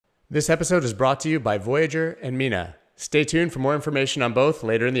This episode is brought to you by Voyager and Mina. Stay tuned for more information on both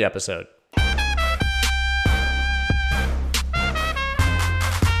later in the episode.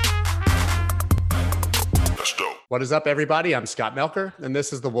 What is up, everybody? I'm Scott Melker, and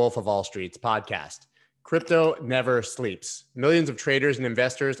this is the Wolf of All Streets podcast. Crypto never sleeps. Millions of traders and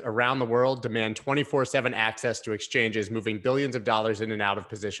investors around the world demand 24/7 access to exchanges, moving billions of dollars in and out of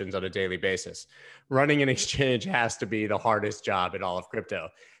positions on a daily basis. Running an exchange has to be the hardest job in all of crypto.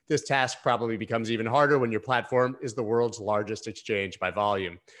 This task probably becomes even harder when your platform is the world's largest exchange by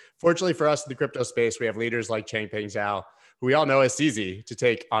volume. Fortunately for us in the crypto space, we have leaders like Changpeng Zhao, who we all know is easy to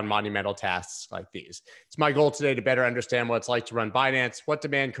take on monumental tasks like these. It's my goal today to better understand what it's like to run Binance, what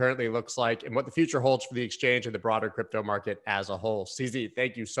demand currently looks like, and what the future holds for the exchange and the broader crypto market as a whole. CZ,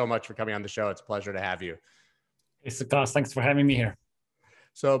 thank you so much for coming on the show. It's a pleasure to have you. Hey, Scott, thanks for having me here.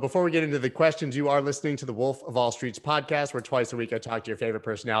 So before we get into the questions, you are listening to the Wolf of All Streets podcast, where twice a week I talk to your favorite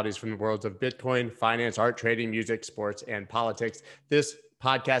personalities from the worlds of Bitcoin, finance, art, trading, music, sports, and politics. This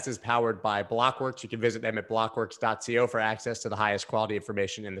podcast is powered by Blockworks. You can visit them at blockworks.co for access to the highest quality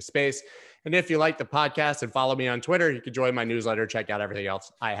information in the space. And if you like the podcast and follow me on Twitter, you can join my newsletter, check out everything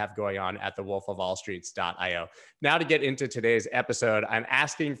else I have going on at thewolfofallstreets.io. Now to get into today's episode, I'm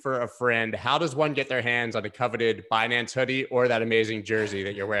asking for a friend. How does one get their hands on a coveted Binance hoodie or that amazing jersey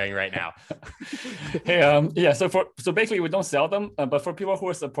that you're wearing right now? So basically we don't sell them, but for people who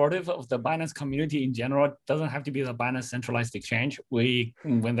are supportive of the Binance community in general, it doesn't have to be the Binance centralized exchange.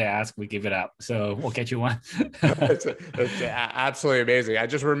 When they ask, we give it out. So we'll get you one. It's absolutely amazing. I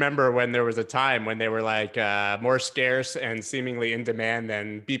just remember when there was a time when they were like more scarce and seemingly in demand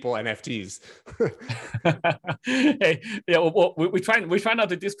than Beeple NFTs. We try not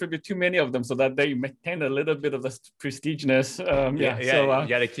to distribute too many of them so that they maintain a little bit of the prestiginess. You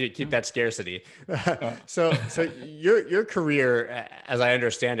got to keep that scarcity. So your career, as I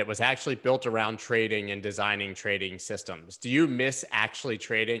understand it, was actually built around trading and designing trading systems. Do you miss actually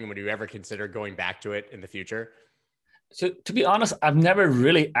trading? Would you ever consider going back to it in the future? So to be honest, I've never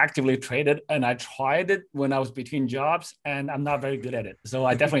really actively traded, and I tried it when I was between jobs, and I'm not very good at it. So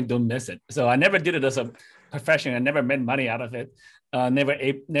I definitely don't miss it. So I never did it as a profession. I never made money out of it.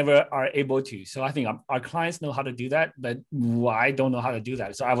 Never are able to. So I think our clients know how to do that, but I don't know how to do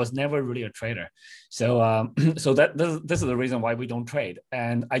that. So I was never really a trader. So this is the reason why we don't trade,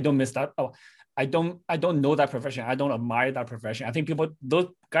 and I don't miss that. I don't know that profession. I don't admire that profession. I think those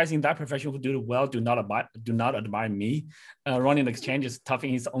guys in that profession who do it well do not admire me. Running the exchange is tough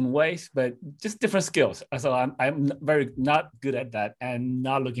in its own ways, but just different skills. So I'm very not good at that, and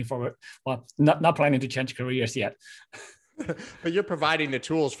not looking forward. Well, not planning to change careers yet. But you're providing the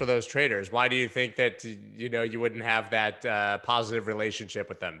tools for those traders. Why do you think that you wouldn't have that positive relationship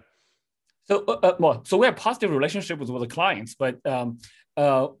with them? So we have positive relationship with the clients, but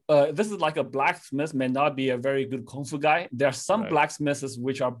this is like a blacksmith may not be a very good kung fu guy. There are some blacksmiths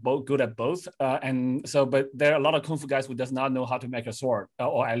which are both good at both, but there are a lot of kung fu guys who does not know how to make a sword,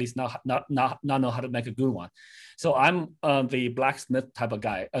 or at least not know how to make a good one. So I'm the blacksmith type of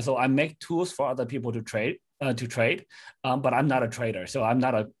guy. So I make tools for other people to trade. But I'm not a trader, so I'm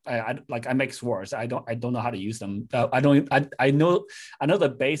not I make swords. I don't know how to use them. I know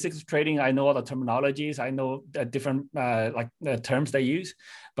the basics of trading. I know all the terminologies. I know the different terms they use,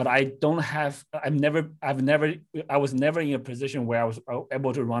 but I was never in a position where I was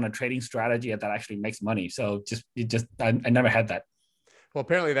able to run a trading strategy that actually makes money. So I never had that. Well,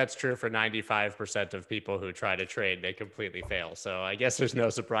 apparently that's true for 95% of people who try to trade. They completely fail. So I guess there's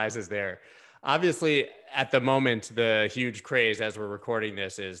no surprises there. Obviously, at the moment, the huge craze as we're recording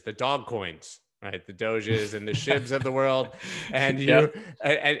this is the dog coins, right? The Doges and the Shibs of the world. And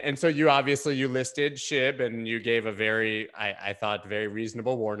so you listed Shib, and you gave a I thought, very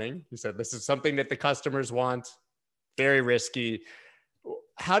reasonable warning. You said, this is something that the customers want, very risky.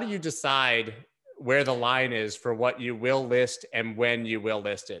 How do you decide where the line is for what you will list and when you will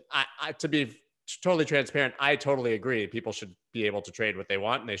list it? To be totally transparent, I totally agree. People should be able to trade what they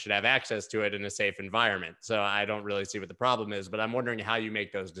want, and they should have access to it in a safe environment. So I don't really see what the problem is, but I'm wondering how you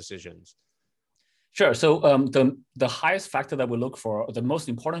make those decisions. Sure. So the highest factor that we look for, the most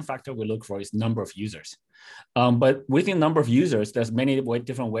important factor we look for, is number of users. But within number of users, there's many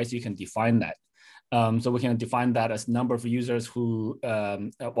different ways you can define that. So we can define that as number of users who,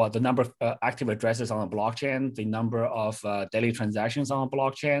 the number of active addresses on a blockchain, the number of daily transactions on a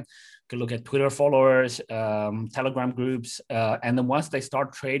blockchain, can look at Twitter followers, Telegram groups, and then once they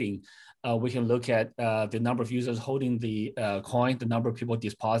start trading, we can look at the number of users holding the coin, the number of people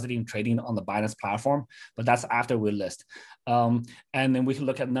depositing, trading on the Binance platform. But that's after we list. And then we can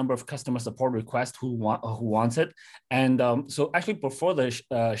look at number of customer support requests who wants it. And so actually before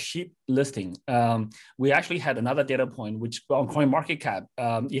the sheep listing, we actually had another data point, which on CoinMarketCap,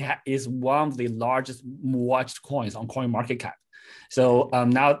 it is one of the largest watched coins on CoinMarketCap. So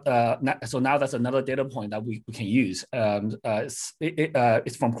now that's another data point that we can use.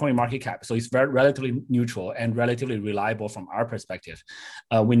 It's from CoinMarketCap, so it's very relatively neutral and relatively reliable from our perspective.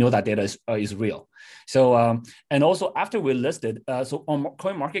 We know that data is real. So and also after we listed, so on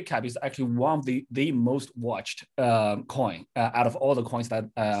CoinMarketCap is actually one of the most watched coin out of all the coins that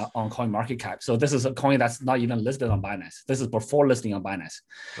on CoinMarketCap. So this is a coin that's not even listed on Binance. This is before listing on Binance.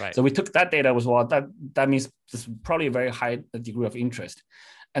 Right. So we took that data as well. That means there's probably a very high degree of interest.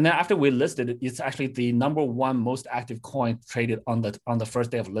 And then after we listed it, it's actually the number one most active coin traded on the first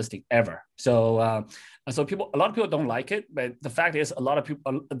day of listing ever. So a lot of people don't like it, but the fact is a lot of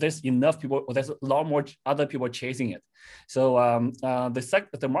people, there's enough people, there's a lot more other people chasing it. So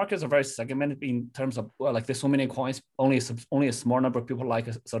the markets are very segmented in terms of like there's so many coins, only a small number of people like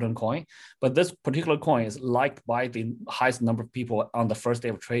a certain coin, but this particular coin is liked by the highest number of people on the first day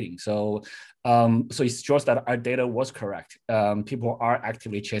of trading. So so it shows that our data was correct. People are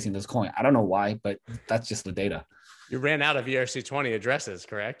actively chasing this coin. I don't know why, but that's just the data. You ran out of ERC20 addresses,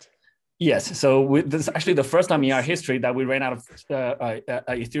 correct? Yes. So this is actually the first time in our history that we ran out of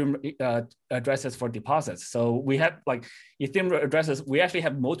Ethereum addresses for deposits. So we had like Ethereum addresses. We actually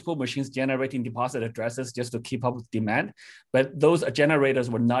have multiple machines generating deposit addresses just to keep up with demand, but those generators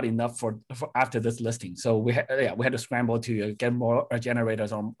were not enough for after this listing. So we had to scramble to get more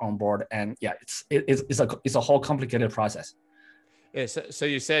generators on board. And yeah, it's a whole complicated process. Yeah, so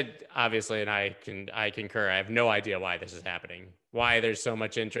you said obviously, and I concur. I have no idea why this is happening, why there's so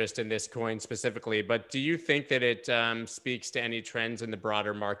much interest in this coin specifically. But do you think that it speaks to any trends in the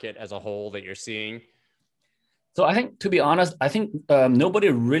broader market as a whole that you're seeing? So I think, to be honest, I think nobody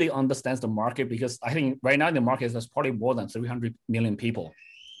really understands the market because I think right now in the market there's probably more than 300 million people.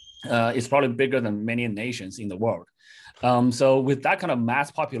 It's probably bigger than many nations in the world. So with that kind of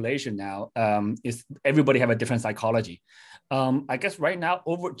mass population now, is everybody have a different psychology. I guess right now,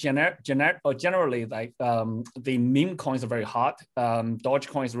 generally, like the meme coins are very hot.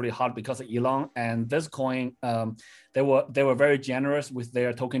 Dogecoin is really hot because of Elon, and this coin, they were very generous with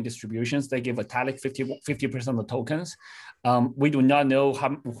their token distributions. They give Vitalik 50% of the tokens. We do not know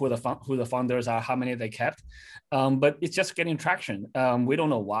who the founders are, how many they kept, but it's just getting traction. We don't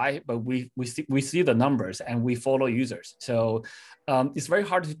know why, but we see the numbers and we follow users. So it's very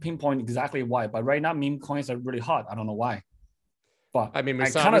hard to pinpoint exactly why. But right now, meme coins are really hot. I don't know why. But I mean, I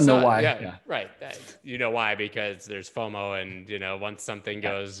kind of know why. Yeah, right. You know why? Because there's FOMO, and once something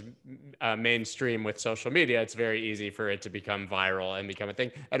goes mainstream with social media, it's very easy for it to become viral and become a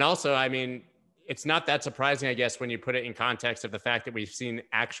thing. And also, I mean, it's not that surprising, I guess, when you put it in context of the fact that we've seen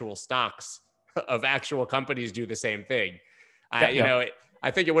actual stocks of actual companies do the same thing. I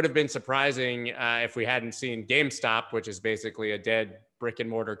think it would have been surprising if we hadn't seen GameStop, which is basically a dead brick and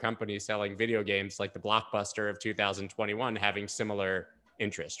mortar company selling video games like the Blockbuster of 2021, having similar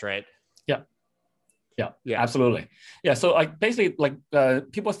interest, right? Yeah, absolutely. Yeah, so like basically, like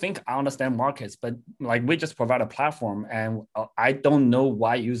people think I understand markets, but like we just provide a platform, and I don't know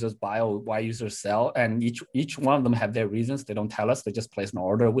why users buy or why users sell, and each one of them have their reasons. They don't tell us; they just place an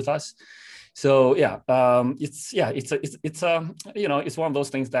order with us. So it's one of those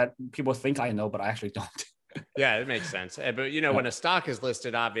things that people think I know, but I actually don't. Yeah, it makes sense. But when a stock is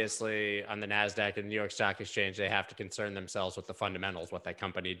listed, obviously on the NASDAQ and the New York Stock Exchange, they have to concern themselves with the fundamentals, what that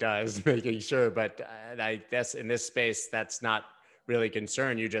company does, making sure. But I guess in this space, that's not really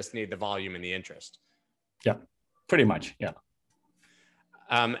concern. You just need the volume and the interest. Yeah, pretty much. Yeah.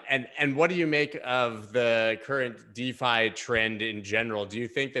 And what do you make of the current DeFi trend in general? Do you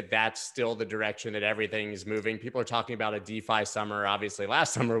think that that's still the direction that everything's moving? People are talking about a DeFi summer. Obviously,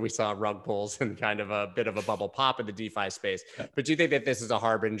 last summer we saw rug pulls and kind of a bit of a bubble pop in the DeFi space. Yeah. But do you think that this is a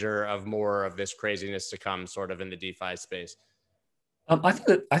harbinger of more of this craziness to come, sort of in the DeFi space?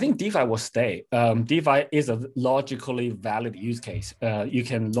 I think DeFi will stay. DeFi is a logically valid use case. You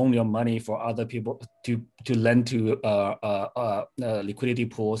can loan your money for other people to lend to liquidity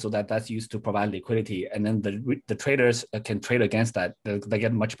pool, so that's used to provide liquidity, and then the traders can trade against that. They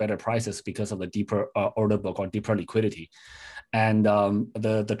get much better prices because of the deeper order book or deeper liquidity. and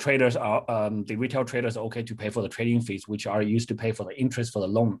the traders are the retail traders are okay to pay for the trading fees, which are used to pay for the interest for the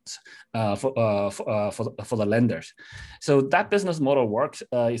loans for the lenders. So that business model works.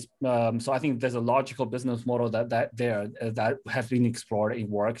 So I think there's a logical business model that has been explored. It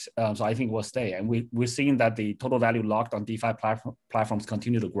works. So I think it will stay, and we're seeing that the total value locked on DeFi platforms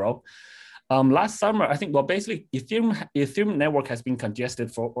continue to grow. Last summer, I think, well, basically, Ethereum network has been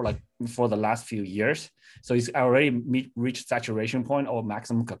congested for the last few years. So it's already reached saturation point or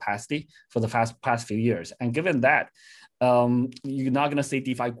maximum capacity for the past few years. And given that, you're not going to see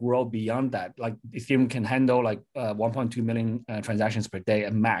DeFi grow beyond that. Like Ethereum can handle like 1.2 million transactions per day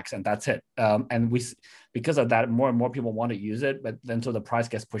at max, and that's it. And because of that, more and more people want to use it, but then so the price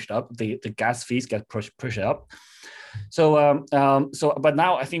gets pushed up, the gas fees get pushed up. But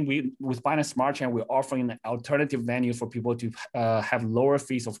now I think with Binance Smart Chain, we're offering an alternative venue for people to have lower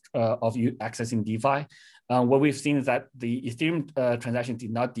fees of you accessing DeFi. What we've seen is that the Ethereum transaction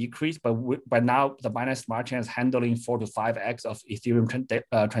did not decrease, but now the Binance Smart Chain is handling 4 to 5x of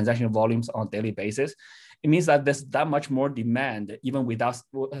Ethereum transaction volumes on a daily basis. It means that there's that much more demand, even without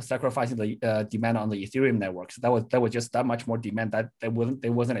sacrificing the demand on the Ethereum networks. That was just that much more demand that they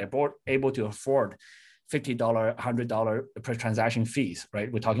wasn't able to afford $50, $100 per transaction fees,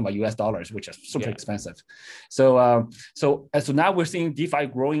 right? We're talking about US dollars, which is super expensive. So now we're seeing DeFi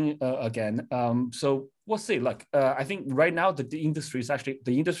growing again. So we'll see. I think right now the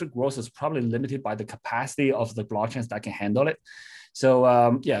industry growth is probably limited by the capacity of the blockchains that can handle it.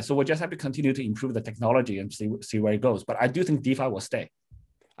 So so we'll just have to continue to improve the technology and see where it goes. But I do think DeFi will stay.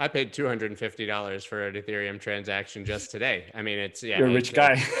 I paid $250 for an Ethereum transaction just today. I mean, you're a rich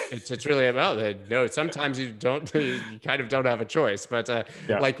guy. It's really about it. No, sometimes you kind of don't have a choice. But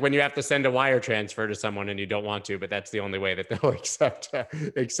like when you have to send a wire transfer to someone and you don't want to, but that's the only way that they'll accept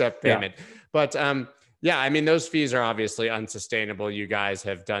payment. Yeah. But I mean, those fees are obviously unsustainable. You guys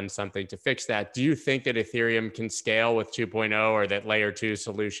have done something to fix that. Do you think that Ethereum can scale with 2.0 or that layer 2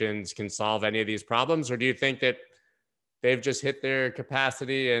 solutions can solve any of these problems? Or do you think that they've just hit their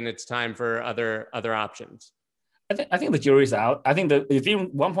capacity and it's time for other options? I think the jury's out. I think the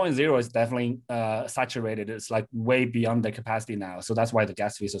Ethereum 1.0 is definitely saturated. It's like way beyond the capacity now. So that's why the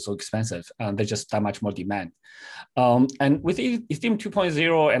gas fees are so expensive. There's just that much more demand. And with Ethereum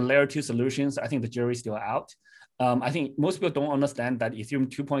 2.0 and layer 2 solutions, I think the jury's still out. I think most people don't understand that Ethereum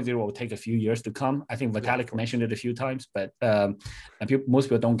 2.0 will take a few years to come. I think Vitalik mentioned it a few times, but most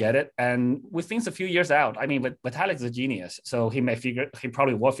people don't get it. And with things a few years out, I mean, Vitalik's a genius, so he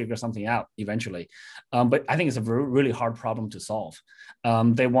probably will figure something out eventually. But I think it's a really hard problem to solve.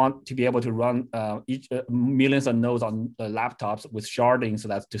 They want to be able to run millions of nodes on laptops with sharding, so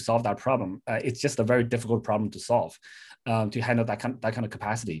that to solve that problem, it's just a very difficult problem to solve. To handle that kind of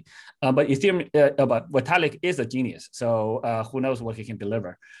capacity, but Ethereum, but Vitalik is a genius. So who knows what he can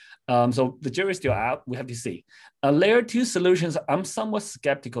deliver? So the jury's still out. We have to see. Layer 2 solutions, I'm somewhat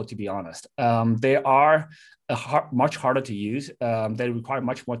skeptical, to be honest. They are much harder to use. They require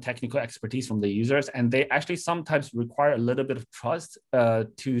much more technical expertise from the users, and they actually sometimes require a little bit of trust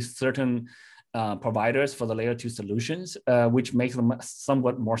to certain providers for the layer 2 solutions, which makes them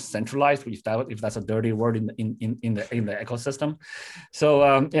somewhat more centralized, if that's a dirty word in the ecosystem.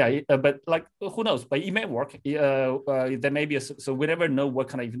 So but like who knows? But it may work. There may be so we never know what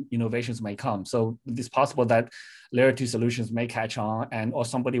kind of innovations may come. So it's possible that layer 2 solutions may catch on, or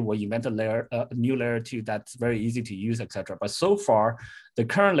somebody will invent a new layer 2 that's very easy to use, etc. But so far, the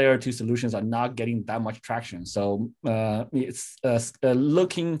current layer 2 solutions are not getting that much traction. So it's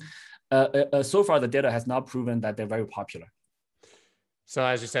looking. So far, the data has not proven that they're very popular. So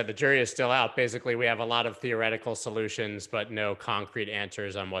as you said, the jury is still out. Basically, we have a lot of theoretical solutions, but no concrete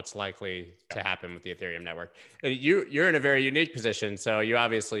answers on what's likely to happen with the Ethereum network. You're in a very unique position. So you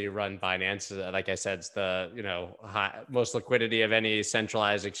obviously run Binance. Like I said, it's the most liquidity of any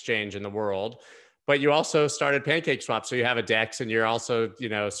centralized exchange in the world. But you also started PancakeSwap, so you have a DEX, and you're also,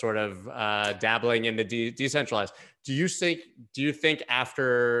 sort of dabbling in the decentralized. Do you think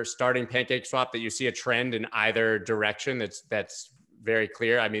after starting PancakeSwap that you see a trend in either direction that's very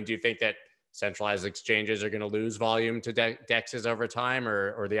clear? I mean, do you think that centralized exchanges are going to lose volume to DEXs over time,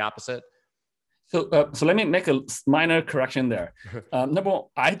 or the opposite? So let me make a minor correction there. Number one,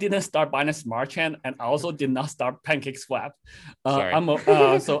 I didn't start Binance Smart Chain, and I also did not start PancakeSwap. I'm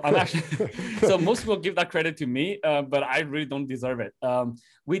actually so most people give that credit to me, but I really don't deserve it.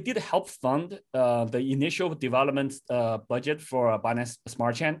 We did help fund the initial development budget for Binance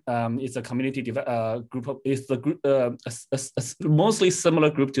Smart Chain. It's a community group. It's the group, mostly similar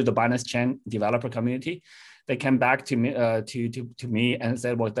group to the Binance Chain developer community. they came back to me to me and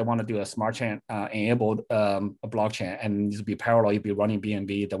said, well, they want to do a smart chain enabled a blockchain, and it'll be parallel, you'll be running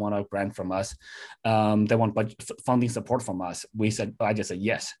BNB. They want a grant from us. They want funding support from us. I just said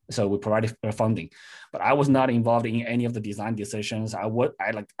yes. So we provided funding, but I was not involved in any of the design decisions.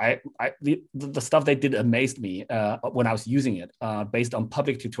 The stuff they did amazed me when I was using it, based on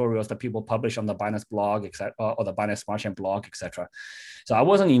public tutorials that people publish on the Binance blog, etc., or the Binance Smart Chain blog, etc. So I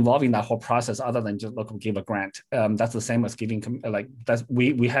wasn't involved in that whole process other than just give a grant. That's the same as giving,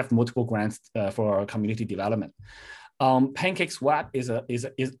 we have multiple grants for community development. PancakeSwap is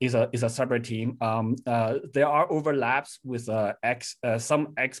a separate team. There are overlaps with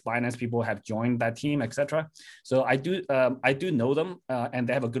some ex Binance people have joined that team, etc. So I do know them, and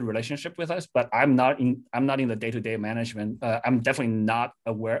they have a good relationship with us. But I'm not in the day-to-day management. I'm definitely not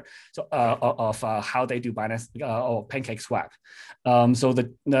aware of how they do Binance or PancakeSwap.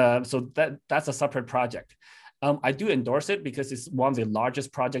 That's a separate project. I do endorse it because it's one of the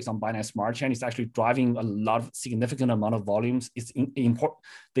largest projects on Binance Smart Chain. It's actually driving a lot of significant amount of volumes. It's important.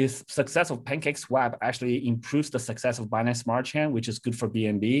 The success of PancakeSwap actually improves the success of Binance Smart Chain, which is good for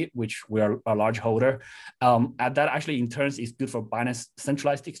BNB, which we are a large holder. And that actually in turn is good for Binance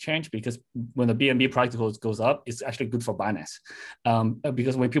centralized exchange, because when the BNB price goes up, it's actually good for Binance.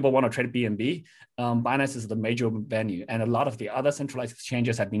 Because when people want to trade BNB, Binance is the major venue, and a lot of the other centralized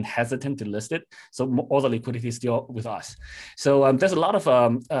exchanges have been hesitant to list it. So all the liquidity is still with us. So there's a lot of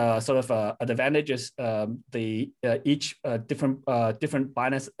advantages each different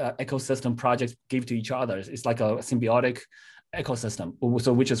Binance ecosystem projects give to each other. It's like a symbiotic ecosystem,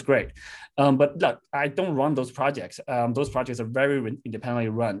 so which is great. But look, I don't run those projects. Those projects are very independently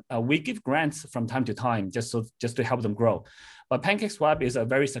run. We give grants from time to time just to help them grow. But PancakeSwap is a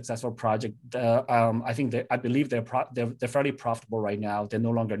very successful project. I believe they're fairly profitable right now. They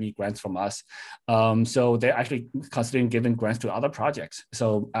no longer need grants from us. So they're actually considering giving grants to other projects.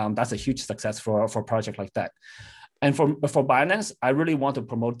 So that's a huge success for a project like that. And for Binance, I really want to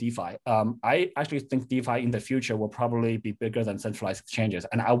promote DeFi. I actually think DeFi in the future will probably be bigger than centralized exchanges,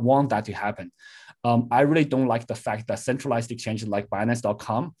 and I want that to happen. I really don't like the fact that centralized exchanges like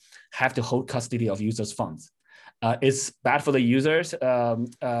Binance.com have to hold custody of users' funds. It's bad for the users.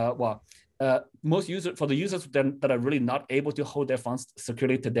 Most users, for the users that are really not able to hold their funds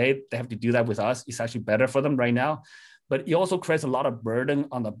securely today, they have to do that with us. It's actually better for them right now. But it also creates a lot of burden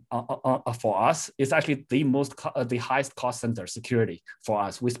for us. It's actually the highest cost center, security, for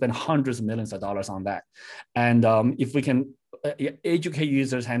us. We spend hundreds of millions of dollars on that. And if we can educate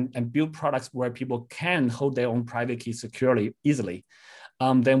users and build products where people can hold their own private key securely, easily,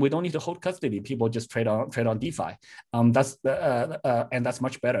 then we don't need to hold custody. People just trade on DeFi. And that's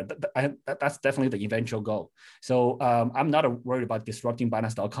much better. That's definitely the eventual goal. So I'm not worried about disrupting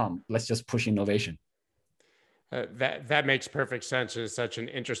Binance.com. Let's just push innovation. That makes perfect sense. It's such an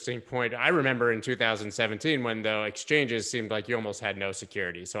interesting point. I remember in 2017 when the exchanges seemed like you almost had no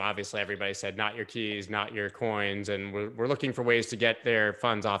security. So obviously everybody said, not your keys, not your coins. And we're looking for ways to get their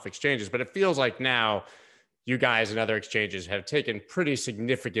funds off exchanges. But it feels like now you guys and other exchanges have taken pretty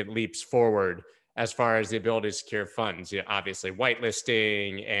significant leaps forward as far as the ability to secure funds. Obviously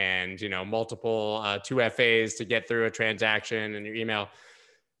whitelisting and, multiple 2FAs to get through a transaction and your email.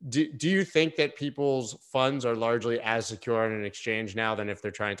 Do you think that people's funds are largely as secure on an exchange now than if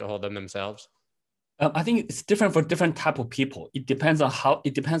they're trying to hold them themselves? I think it's different for different type of people. It depends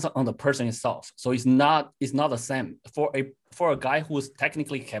on the person itself. So it's not the same for a guy who is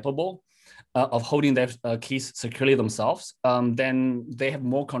technically capable of holding their keys securely themselves. Then they have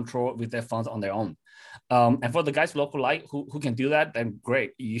more control with their funds on their own. And for the guys locally who can do that, then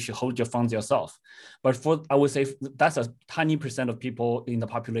great, you should hold your funds yourself. But I would say that's a tiny percent of people in the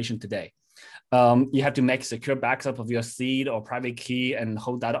population today. You have to make secure backup of your seed or private key and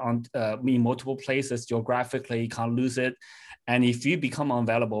hold that on in multiple places geographically. You can't lose it. And if you become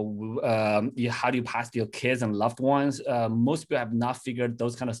unavailable, how do you pass to your kids and loved ones? Most people have not figured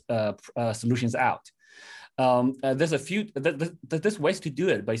those kind of solutions out. There's ways to do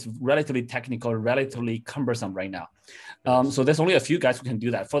it, but it's relatively technical, relatively cumbersome right now. So there's only a few guys who can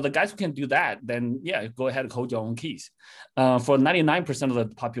do that. For the guys who can do that, then yeah, go ahead and hold your own keys. For 99% of the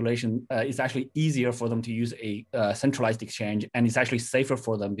population, it's actually easier for them to use a centralized exchange, and it's actually safer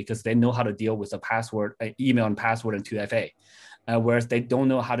for them because they know how to deal with a password, email and password and 2FA. Whereas they don't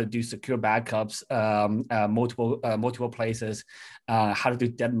know how to do secure backups, multiple places, how to do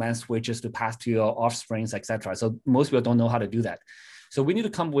dead man switches to pass to your offsprings, etc. So most people don't know how to do that. So we need to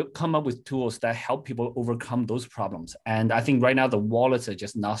come up with tools that help people overcome those problems. And I think right now the wallets are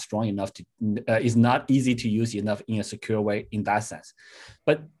just not strong enough to, is not easy to use enough in a secure way in that sense.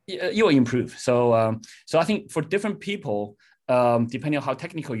 But it will improve. So I think for different people, depending on how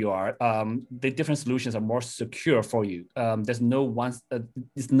technical you are, the different solutions are more secure for you. There's no one,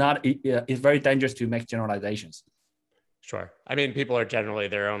 it's very dangerous to make generalizations. Sure. I mean, people are generally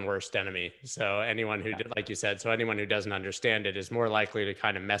their own worst enemy. So anyone who, like you said, so anyone who doesn't understand it is more likely to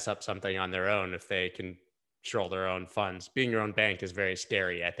kind of mess up something on their own if they can control their own funds. Being your own bank is very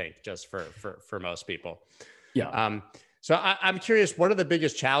scary, I think, just for most people. Yeah. So I'm curious, what are the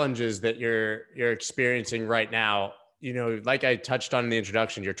biggest challenges that you're experiencing right now? You know, like I touched on in the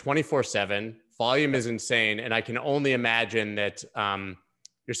introduction, you're 24/7, volume is insane, and I can only imagine that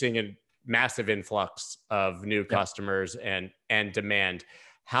you're seeing a massive influx of new customers and demand.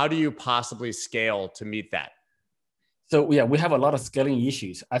 How do you possibly scale to meet that? So yeah, we have a lot of scaling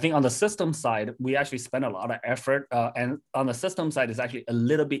issues. I think on the system side, we actually spend a lot of effort, and on the system side, it's actually a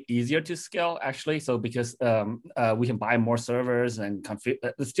little bit easier to scale actually. So because we can buy more servers and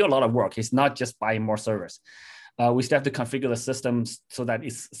there's still a lot of work. It's not just buying more servers. We still have to configure the systems so that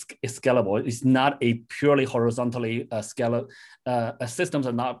it's scalable. It's not a purely horizontally scalable. Systems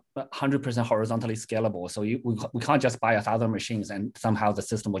are not 100% horizontally scalable. So we can't just buy 1,000 machines and somehow the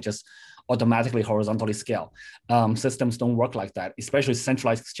system will just automatically horizontally scale. Systems don't work like that, especially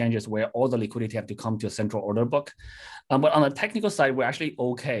centralized exchanges where all the liquidity have to come to a central order book. But on the technical side, we're actually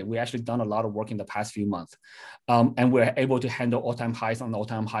okay. We actually done a lot of work in the past few months. And we're able to handle all-time highs on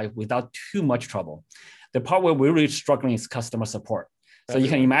all-time high without too much trouble. The part where we're really struggling is customer support. So you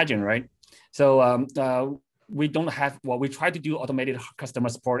can imagine, right? So we don't have, well, we try to do automated customer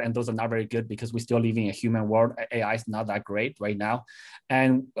support, and those are not very good because we still live in a human world. AI is not that great right now.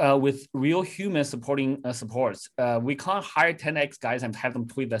 And with real human supporting supports, we can't hire 10x guys and have them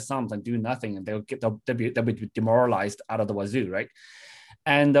tweet their sums and do nothing, and they'll be demoralized out of the wazoo, right?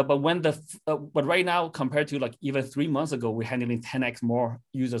 And but right now, compared to like even 3 months ago, we're handling 10x more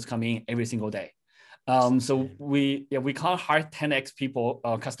users coming in every single day. So we can't hire 10x people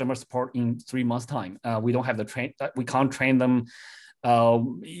customer support in 3 months time. We don't have the we can't train them.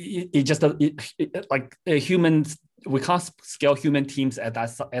 Like humans, we can't scale human teams at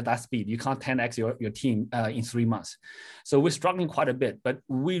that speed. You can't 10x your team in 3 months. So we're struggling quite a bit, but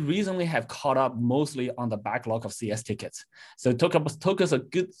we recently have caught up mostly on the backlog of CS tickets. So it took us a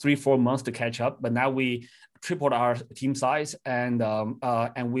good 3-4 months to catch up, but now we tripled our team size, and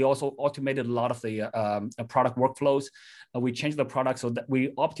we also automated a lot of the product workflows. We changed the product so that we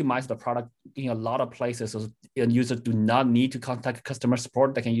optimize the product in a lot of places, so users do not need to contact customer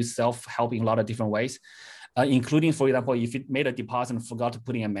support. They can use self-help in a lot of different ways, including, for example, if you made a deposit and forgot to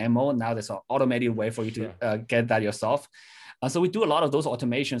put in a memo, now there's an automated way for you to get that yourself. So we do a lot of those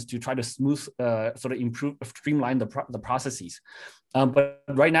automations to try to smooth, sort of improve, streamline the processes. But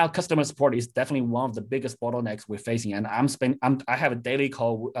right now, customer support is definitely one of the biggest bottlenecks we're facing. And I have a daily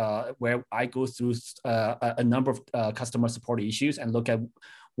call where I go through a number of customer support issues and look at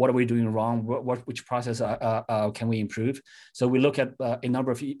what are we doing wrong, which process can we improve. So we look at a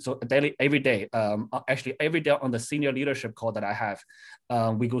number of, so daily, every day, actually every day on the senior leadership call that I have,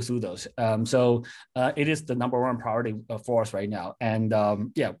 we go through those. So it is the number one priority for us right now. And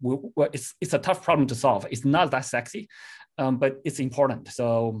yeah, it's a tough problem to solve. It's not that sexy, but it's important.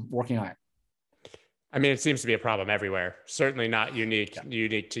 So working on it. I mean, it seems to be a problem everywhere. Certainly not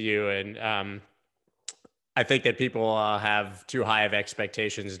unique to you. And I think that people have too high of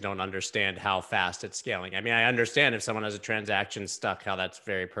expectations and don't understand how fast it's scaling. I mean, I understand if someone has a transaction stuck, how that's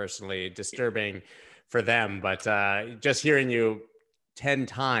very personally disturbing for them. But just hearing you 10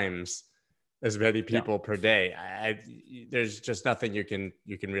 times as many people per day, there's just nothing you can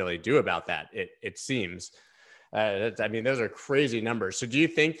really do about that. It seems. I mean, those are crazy numbers. So do you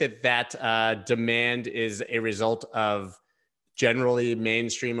think that demand is a result of generally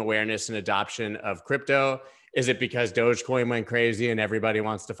mainstream awareness and adoption of crypto? Is it because Dogecoin went crazy and everybody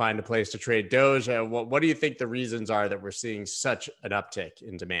wants to find a place to trade Doge? What do you think the reasons are that we're seeing such an uptick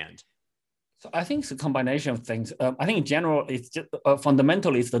in demand? So I think it's a combination of things. I think in general, it's just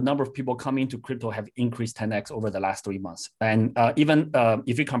fundamentally, it's the number of people coming to crypto have increased 10x over the last 3 months. And even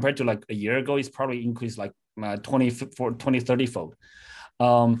if you compare to like a year ago, it's probably increased like 20, 30 fold.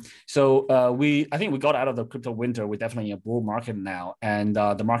 So I think we got out of the crypto winter. We're definitely in a bull market now, and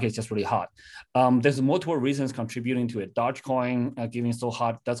the market is just really hot. There's multiple reasons contributing to it. Dogecoin giving so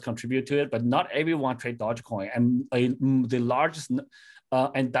hot does contribute to it, but not everyone trade Dogecoin. And the largest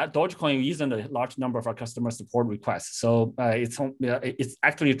And that Dogecoin isn't a large number of our customer support requests. So it's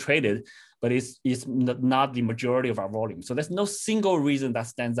actually traded, but it's not the majority of our volume. So there's no single reason that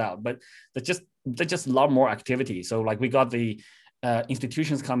stands out, but there's just a lot more activity. So like we got the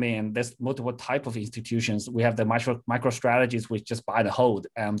institutions come in. There's multiple type of institutions. We have the micro strategies which just buy the hold.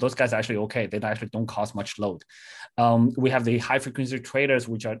 Those guys are actually okay. They actually don't cost much load. We have the high frequency traders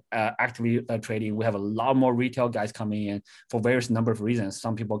which are actively trading. We have a lot more retail guys coming in for various number of reasons.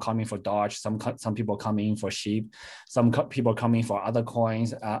 Some people coming for Dodge, some people coming in for sheep, some people coming for other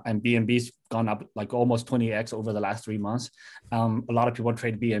coins, and BNB's gone up like almost 20x over the last 3 months. A lot of people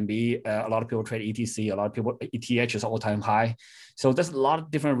trade BNB, a lot of people trade ETC, a lot of people ETH is all-time high. So there's a lot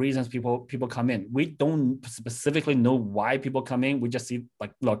of different reasons people come in. We don't specifically know why people come in. We just see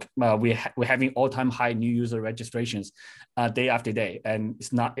like, look, we're having all-time high new user registrations day after day, and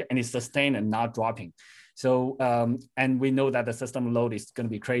it's sustained and not dropping. So, and we know that the system load is going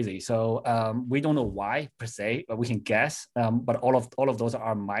to be crazy. So we don't know why per se, but we can guess. But all of those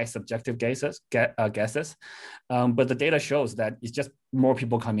are my subjective guesses. But the data shows that it's just more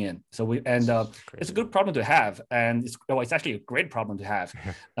people come in. So it's a good problem to have, and it's actually a great problem to have.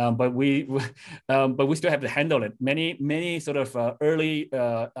 But we still have to handle it. Many sort of early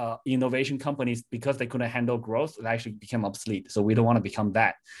innovation companies, because they couldn't handle growth, they actually became obsolete. So we don't want to become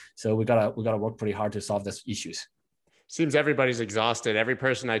that. So we gotta work pretty hard to solve these issues. Seems everybody's exhausted. Every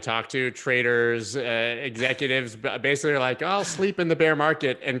person I talk to, traders, executives, basically are like, oh, I'll sleep in the bear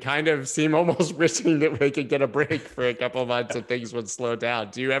market, and kind of seem almost wishing that we could get a break for a couple of months and things would slow down.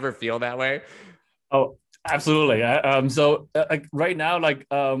 Do you ever feel that way? Oh, absolutely. So right now,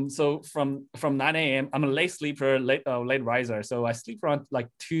 so from 9 a.m., I'm a late sleeper, late riser. So I sleep around like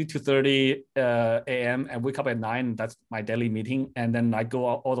 2 to 30 a.m. and wake up at 9. That's my daily meeting. And then I go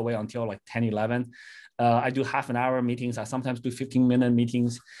all the way until like 10, 11. I do half an hour meetings. I sometimes do 15-minute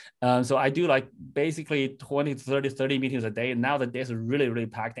meetings. So I do like basically 20 to 30 meetings a day. And now the days are really, really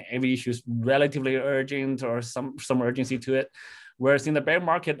packed, and every issue is relatively urgent or some urgency to it. Whereas in the bear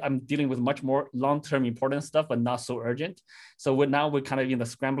market, I'm dealing with much more long-term important stuff, but not so urgent. So we're kind of in the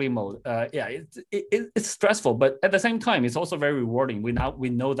scrambling mode. It's stressful, but at the same time, it's also very rewarding. We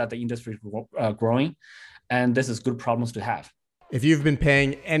know that the industry is growing, and this is good problems to have. If you've been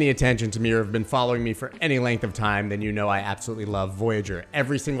paying any attention to me or have been following me for any length of time, then you know I absolutely love Voyager.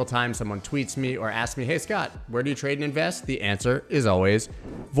 Every single time someone tweets me or asks me, hey Scott, where do you trade and invest? The answer is always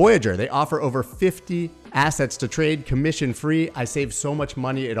Voyager. They offer over 50 assets to trade, commission free. I save so much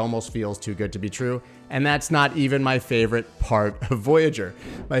money, it almost feels too good to be true. And that's not even my favorite part of Voyager.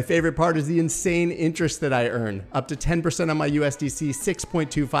 My favorite part is the insane interest that I earn. Up to 10% on my USDC,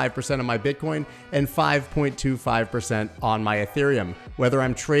 6.25% on my Bitcoin, and 5.25% on my Ethereum. Whether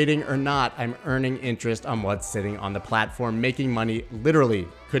I'm trading or not, I'm earning interest on what's sitting on the platform. Making money literally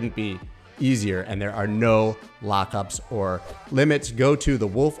couldn't be easier, and there are no lockups or limits. Go to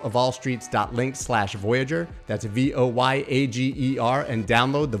thewolfofallstreets.link/Voyager. That's Voyager, and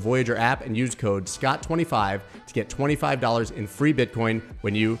download the Voyager app and use code SCOTT25 to get $25 in free Bitcoin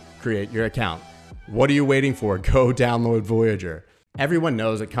when you create your account. What are you waiting for? Go download Voyager. Everyone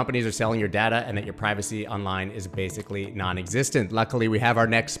knows that companies are selling your data and that your privacy online is basically non-existent. Luckily, we have our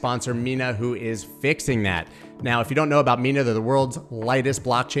next sponsor, Mina, who is fixing that. Now, if you don't know about Mina, they're the world's lightest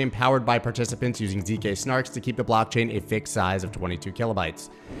blockchain powered by participants using ZK snarks to keep the blockchain a fixed size of 22 kilobytes.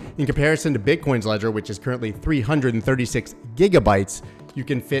 In comparison to Bitcoin's ledger, which is currently 336 gigabytes, you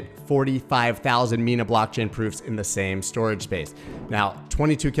can fit 45,000 Mina blockchain proofs in the same storage space. Now,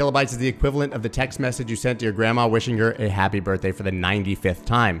 22 kilobytes is the equivalent of the text message you sent to your grandma wishing her a happy birthday for the 95th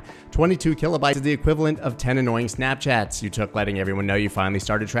time. 22 kilobytes is the equivalent of 10 annoying Snapchats you took letting everyone know you finally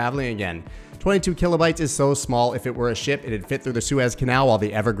started traveling again. 22 kilobytes is so small, if it were a ship, it'd fit through the Suez Canal while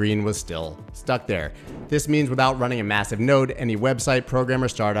the Evergreen was still stuck there. This means without running a massive node, any website, program, or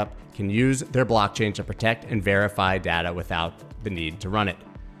startup can use their blockchain to protect and verify data without the need to run it.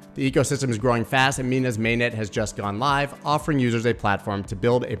 The ecosystem is growing fast, and Mina's mainnet has just gone live, offering users a platform to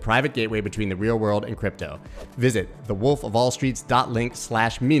build a private gateway between the real world and crypto. Visit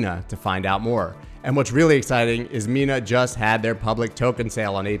thewolfofallstreets.link/Mina to find out more. And what's really exciting is Mina just had their public token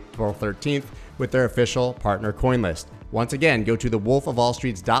sale on April 13th with their official partner coin list. Once again, go to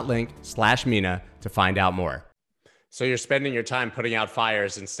thewolfofallstreets.link/Mina to find out more. So you're spending your time putting out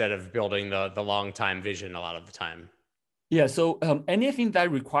fires instead of building the long time vision a lot of the time. Yeah, so anything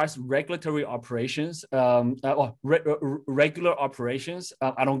that requires regulatory operations regular operations,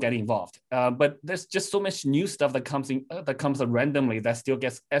 I don't get involved. But there's just so much new stuff that comes in randomly that still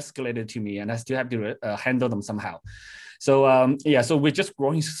gets escalated to me, and I still have to handle them somehow. So yeah, so we're just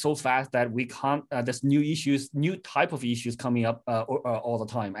growing so fast that we can't. There's new issues, new type of issues coming up all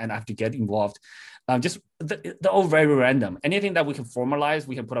the time, and I have to get involved. Just they're all very random. Anything that we can formalize,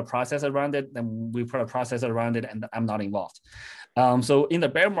 we can put a process around it. Then we put a process around it, and I'm not involved. So in the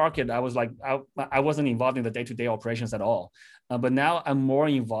bear market, I was like, I wasn't involved in the day-to-day operations at all. But now I'm more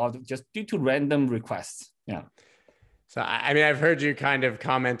involved just due to random requests. Yeah. So, I mean, I've heard you kind of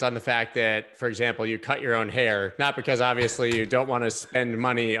comment on the fact that, for example, you cut your own hair, not because obviously you don't want to spend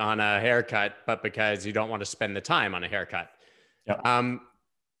money on a haircut, but because you don't want to spend the time on a haircut. Yeah.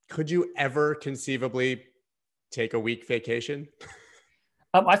 Could you ever conceivably take a week vacation?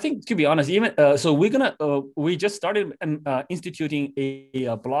 I think, to be honest, even so, we just started instituting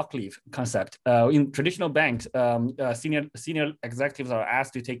a block leave concept. In traditional banks, senior executives are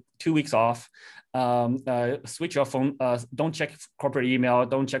asked to take 2 weeks off, switch your phone, don't check corporate email,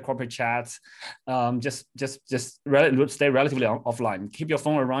 don't check corporate chats, stay relatively offline. Keep your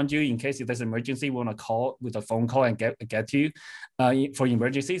phone around you in case if there's an emergency, we want to call with a phone call and get to you for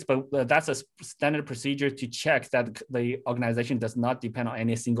emergencies. But that's a standard procedure to check that the organization does not depend on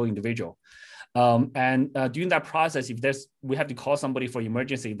any single individual. And during that process, if we have to call somebody for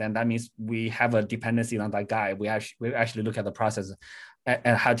emergency, then that means we have a dependency on that guy. We actually look at the process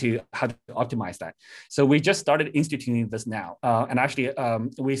and how to optimize that. So we just started instituting this now, and actually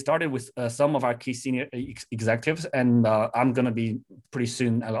we started with some of our key senior executives, and I'm going to be pretty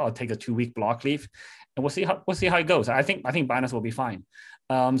soon. I'll take a 2-week block leave, and we'll see how it goes. I think Binance will be fine.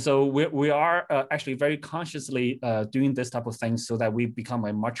 So we are actually very consciously doing this type of things so that we become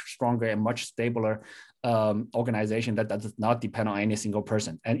a much stronger and much stabler organization that does not depend on any single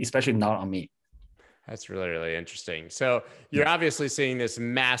person, and especially not on me. That's really, really interesting. So you're obviously seeing this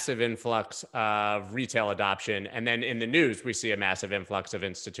massive influx of retail adoption. And then in the news, we see a massive influx of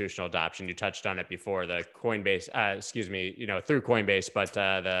institutional adoption. You touched on it before, the Coinbase, through Coinbase, but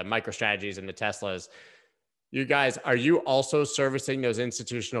the MicroStrategies and the Teslas. You guys, are you also servicing those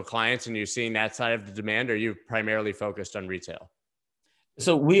institutional clients and you're seeing that side of the demand, or are you primarily focused on retail?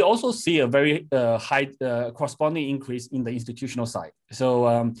 So we also see a very high corresponding increase in the institutional side.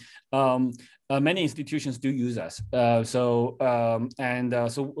 So many institutions do use us. So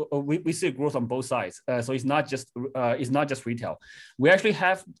we see growth on both sides. So it's not just retail. We actually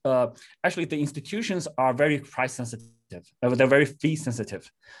have the institutions are very price sensitive. They're very fee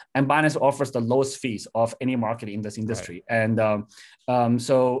sensitive, and Binance offers the lowest fees of any market in this industry. Right. And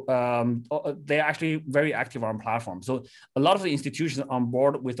they're actually very active on platform. So a lot of the institutions are on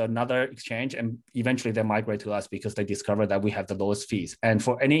board with another exchange, and eventually they migrate to us because they discover that we have the lowest fees. And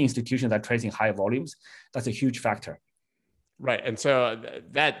for any institution that trades in high volumes, that's a huge factor. Right. And so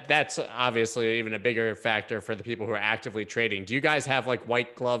that's obviously even a bigger factor for the people who are actively trading. Do you guys have like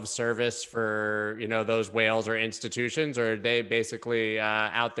white glove service for, those whales or institutions, or are they basically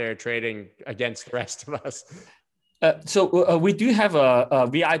out there trading against the rest of us? So we do have a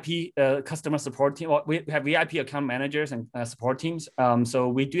VIP customer support team. We have VIP account managers and support teams. So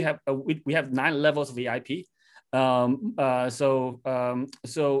we do have we have 9 levels of VIP. We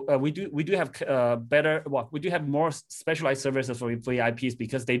do have we do have more specialized services for VIPs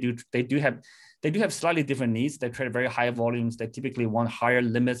because they do have slightly different needs. They trade very high volumes. They typically want higher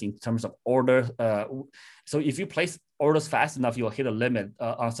limits in terms of order. So if you place orders fast enough, you'll hit a limit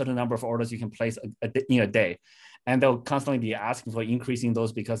on a certain number of orders you can place in a day. And they'll constantly be asking for increasing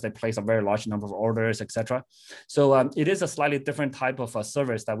those because they place a very large number of orders, etc. So it is a slightly different type of a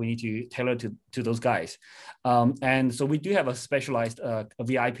service that we need to tailor to those guys. And so we do have a specialized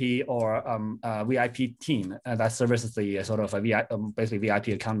VIP or VIP team that services the sort of basically VIP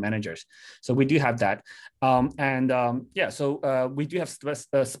account managers. So we do have that. So we do have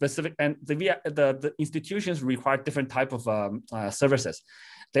specific, and the institutions require different type of services.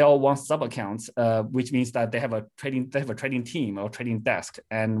 They all want sub accounts, which means that they have a trading team or trading desk,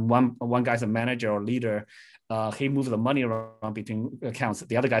 and one guy's a manager or leader. He moves the money around between accounts.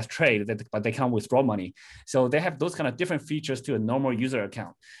 The other guys trade, but they can't withdraw money. So they have those kind of different features to a normal user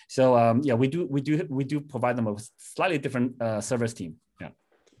account. So we do provide them a slightly different service team. Yeah.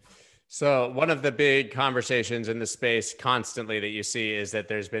 So one of the big conversations in the space constantly that you see is that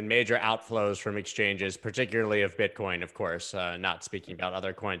there's been major outflows from exchanges, particularly of Bitcoin, of course, not speaking about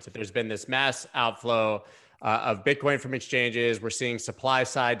other coins. But there's been this mass outflow of Bitcoin from exchanges. We're seeing supply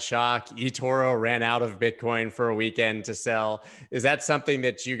side shock. eToro ran out of Bitcoin for a weekend to sell. Is that something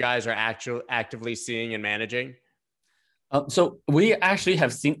that you guys are actively seeing and managing? So we actually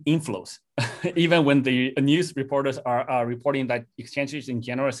have seen inflows, even when the news reporters are reporting that exchanges in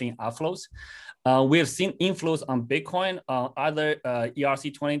general are seeing outflows. We have seen inflows on Bitcoin, on other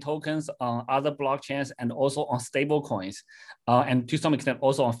ERC20 tokens, on other blockchains, and also on stable coins, and to some extent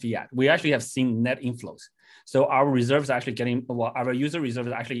also on fiat. We actually have seen net inflows. So our reserves are actually well, our user reserves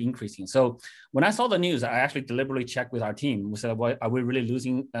are actually increasing. So when I saw the news, I actually deliberately checked with our team. We said, well, are we really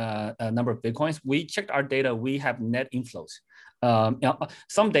losing a number of Bitcoins? We checked our data. We have net inflows.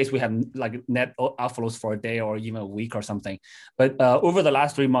 Some days we have like net outflows for a day or even a week or something. But over the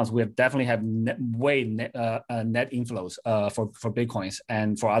last 3 months, we have definitely have net inflows for Bitcoins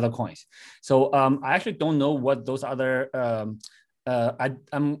and for other coins. So I actually don't know what those other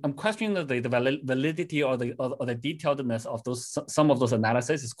I'm questioning the validity or the detailedness of those. Some of those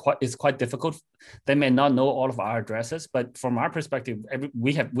analysis is quite difficult. They may not know all of our addresses, but from our perspective,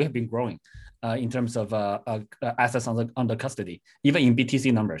 we have been growing in terms of assets under custody, even in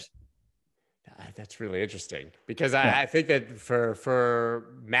BTC numbers. That's really interesting because I think that for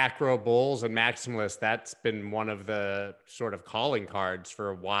macro bulls and maximalists, that's been one of the sort of calling cards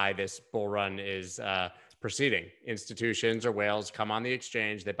for why this bull run is proceeding. Institutions or whales come on the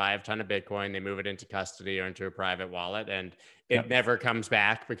exchange, they buy a ton of Bitcoin, they move it into custody or into a private wallet, and it never comes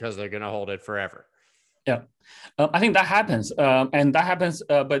back because they're going to hold it forever. Yeah, I think that happens, and that happens.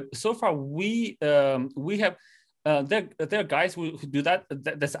 But so far, we have there are guys who do that.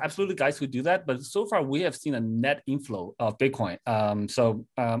 There's absolutely guys who do that. But so far, we have seen a net inflow of Bitcoin.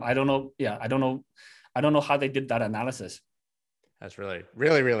 I don't know. Yeah, I don't know how they did that analysis. That's really,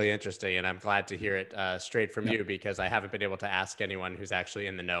 really, really interesting. And I'm glad to hear it straight from you because I haven't been able to ask anyone who's actually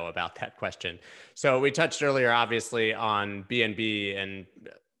in the know about that question. So we touched earlier, obviously, on BNB and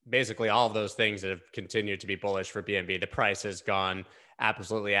basically all of those things that have continued to be bullish for BNB. The price has gone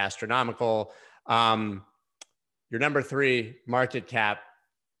absolutely astronomical. Your number 3 market cap.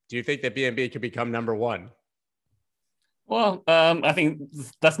 Do you think that BNB could become number 1? Well, I think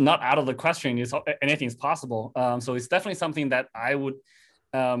that's not out of the question. Anything's possible. So it's definitely something that I would,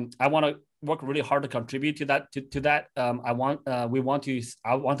 I want to work really hard to contribute to that. I want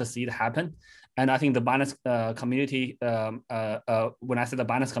to see it happen. And I think the Binance community, when I say the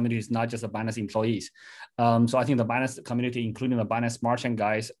Binance community, is not just the Binance employees. So I think the Binance community, including the Binance Smart Chain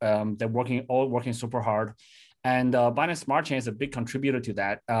guys, they're working super hard. And Binance Smart Chain is a big contributor to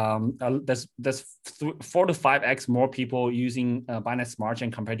that. There's 4 to 5x more people using Binance Smart Chain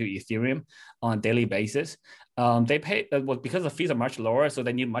compared to Ethereum on a daily basis. They pay because the fees are much lower, so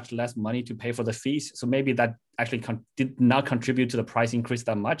they need much less money to pay for the fees. So maybe that actually did not contribute to the price increase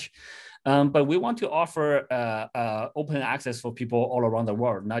that much. But we want to offer open access for people all around the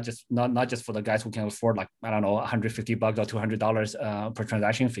world, not just for the guys who can afford, like, I don't know, $150 or $200 per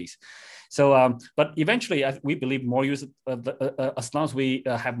transaction fees. So, but eventually, we believe more users, as long as we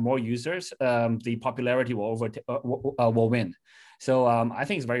have more users, the popularity will win. So I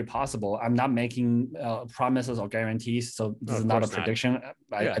think it's very possible. I'm not making promises or guarantees, so this is not a prediction.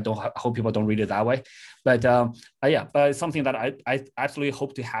 I hope people don't read it that way. But it's something that I absolutely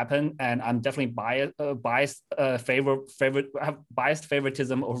hope to happen, and I'm definitely biased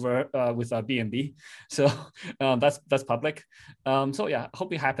favoritism over with BNB. So that's public. So yeah, I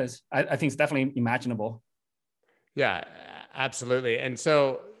hope it happens. I think it's definitely imaginable. Yeah, absolutely. And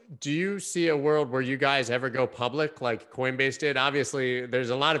so, do you see a world where you guys ever go public like Coinbase did? Obviously, there's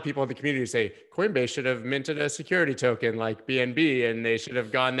a lot of people in the community who say Coinbase should have minted a security token like BNB and they should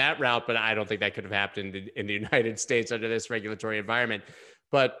have gone that route, but I don't think that could have happened in the United States under this regulatory environment.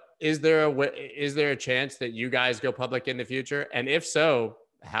 But is there a chance that you guys go public in the future? And if so,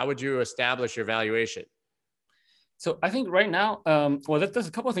 how would you establish your valuation? So I think right now, well, there's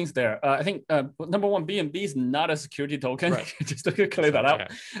a couple of things there. I think number one, BNB is not a security token. Right. Just to clear that out.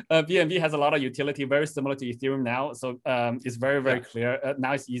 BNB has a lot of utility, very similar to Ethereum now. So it's very, very clear.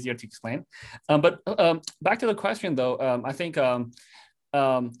 Now it's easier to explain. But back to the question, though, I think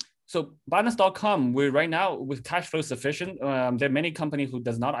so Binance.com, we're right now with cash flow sufficient. There are many companies who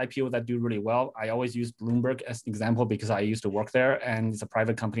does not IPO that do really well. I always use Bloomberg as an example because I used to work there, and it's a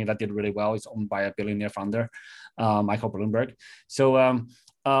private company that did really well. It's owned by a billionaire founder, Michael Bloomberg. So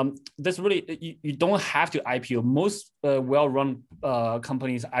this really, you don't have to IPO. Most well-run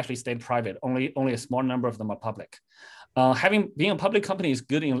companies actually stay private. Only a small number of them are public. Being a public company is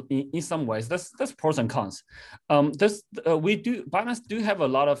good in some ways. That's pros and cons. Binance do have a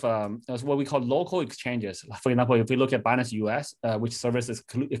lot of what we call local exchanges. For example, if we look at Binance US, which services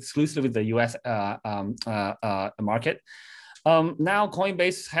exclusively the US market, Now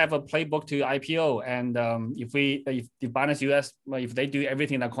Coinbase have a playbook to IPO, and if Binance US, if they do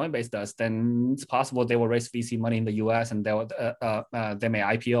everything that Coinbase does, then it's possible they will raise VC money in the US and they may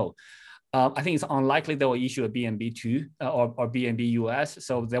IPO. I think it's unlikely they will issue a BNB two or BNB US,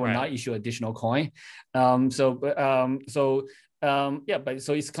 so they will Right. not issue additional coin. Yeah, but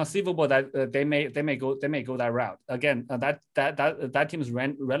so it's conceivable that they may go that route. Again, that team is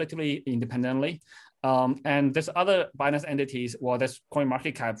ran relatively independently. And there's other Binance entities. Well, there's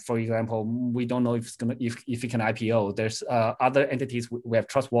CoinMarketCap, for example. We don't know if it can IPO. There's other entities. We have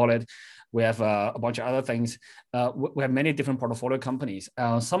Trust Wallet. We have a bunch of other things. We have many different portfolio companies.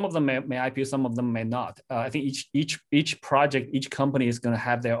 Some of them may IPO, some of them may not. I think each project, each company is going to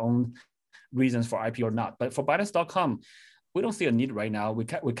have their own reasons for IPO or not. But for Binance.com, we don't see a need right now.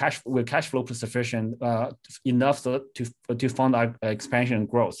 We're cash flow sufficient enough to fund our expansion and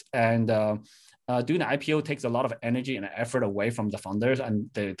growth. And doing an IPO takes a lot of energy and effort away from the founders and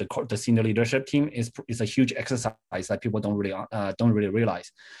the senior leadership team is a huge exercise that people don't really realize.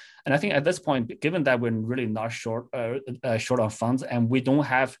 And I think at this point, given that we're really not short on funds and we don't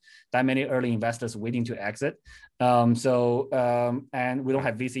have that many early investors waiting to exit, and we don't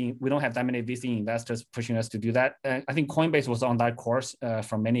have that many VC investors pushing us to do that. I think Coinbase was on that course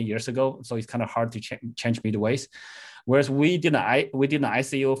from many years ago, so it's kind of hard to change midways. Whereas we did an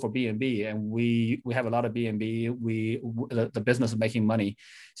ICO for BNB, and we have a lot of BNB. The business is making money,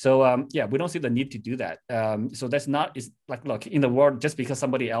 so yeah, we don't see the need to do that. So that's not. It's like, look, in the world, just because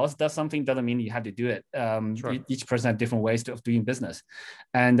somebody else does something doesn't mean you have to do it. Sure. Each person has different ways of doing business,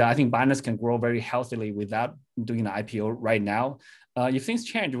 and I think Binance can grow very healthily without doing an IPO right now. If things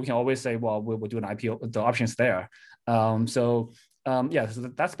change, we can always say, well, we'll do an IPO. The options there. Yeah, so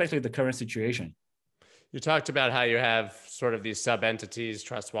that's basically the current situation. You talked about how you have sort of these sub entities,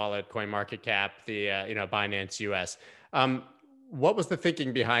 Trust Wallet, CoinMarketCap, the Binance US. What was the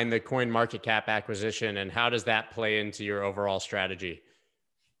thinking behind the CoinMarketCap acquisition, and how does that play into your overall strategy?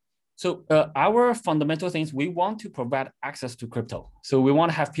 So our fundamental things, we want to provide access to crypto. So we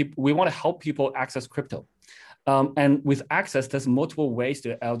want to help people access crypto. And with access, there's multiple ways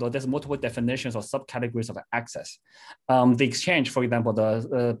there's multiple definitions or subcategories of access. The exchange, for example,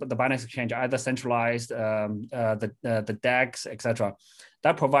 the Binance exchange, either centralized, the DEX, etc.,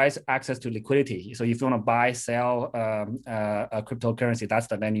 that provides access to liquidity. So if you want to buy, sell a cryptocurrency, that's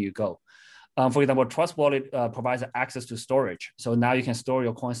the venue you go. For example, Trust Wallet provides access to storage. So now you can store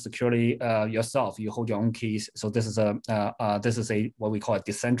your coins securely yourself. You hold your own keys. So this is a what we call a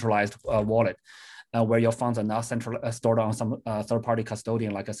decentralized wallet. Where your funds are now stored on some third-party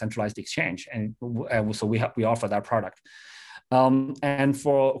custodian, like a centralized exchange, and so we offer that product. And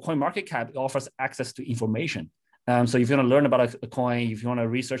for CoinMarketCap, it offers access to information. So if you want to learn about a coin, if you want to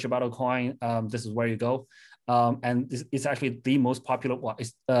research about a coin, this is where you go. And it's actually the most popular. Well,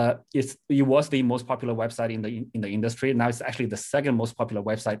 it was the most popular website in the industry. Now it's actually the second most popular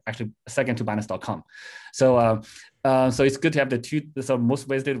website, actually second to Binance.com. So it's good to have the two most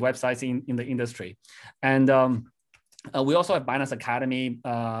visited websites in the industry, and we also have Binance Academy,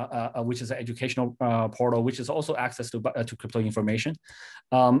 which is an educational portal, which is also access to crypto information.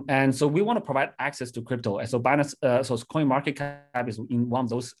 And so we want to provide access to crypto. And so Binance, so CoinMarketCap is in one of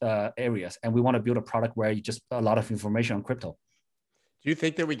those areas. And we want to build a product where you just a lot of information on crypto. Do you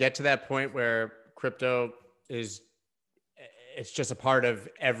think that we get to that point where crypto it's just a part of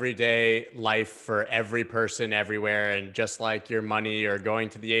everyday life for every person everywhere? And just like your money or going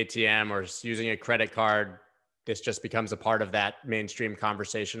to the ATM or using a credit card, this just becomes a part of that mainstream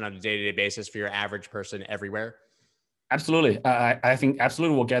conversation on a day-to-day basis for your average person everywhere? Absolutely. I think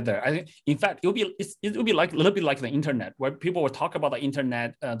absolutely we'll get there. I think, in fact, it'll be like a little bit like the internet, where people will talk about the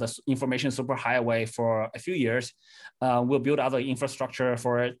internet, the information superhighway for a few years. We'll build other infrastructure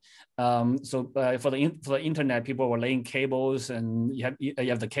for it. For the internet, people were laying cables, and you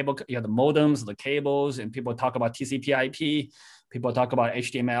have the cable, you have the modems, the cables, and people talk about TCP/IP. People talk about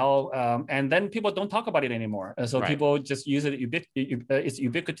HTML, and then people don't talk about it anymore. So right. People just use it. It's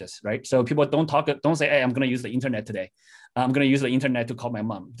ubiquitous, right? So people don't say, "Hey, I'm going to use the internet today. I'm going to use the internet to call my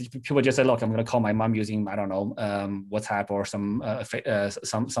mom." People just say, "Look, I'm going to call my mom using, I don't know, WhatsApp or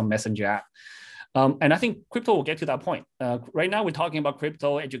some messenger app." And I think crypto will get to that point. Right now, we're talking about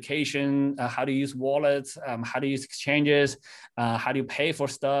crypto education, how to use wallets, how to use exchanges, how do you pay for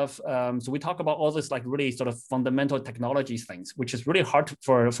stuff. So we talk about all this like really sort of fundamental technology things, which is really hard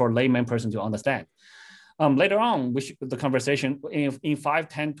for a layman person to understand. Later on, the conversation in 5,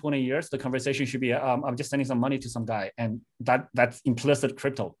 10, 20 years, the conversation should be, I'm just sending some money to some guy, and that's implicit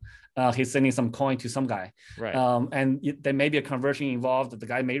crypto. He's sending some coin to some guy, Right. and there may be a conversion involved. The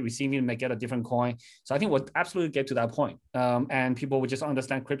guy may receive it, may get a different coin. So I think we'll absolutely get to that point, and people will just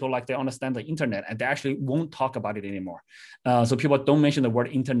understand crypto like they understand the internet, and they actually won't talk about it anymore. So people don't mention the word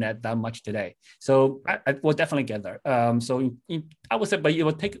internet that much today. So I will definitely get there. I would say, but it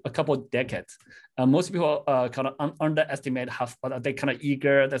will take a couple of decades. Most people kind of underestimate how they kind of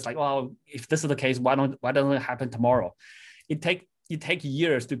eager. That's like, well, if this is the case, why doesn't it happen tomorrow? It take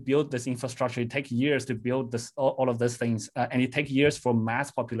years to build this infrastructure. It takes years to build all of these things, and it takes years for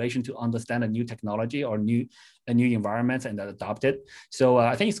mass population to understand a new technology or a new environment and adopt it. So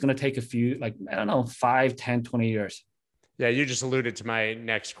I think it's going to take a few, like, I don't know, 5, 10, 20 years. Yeah, you just alluded to my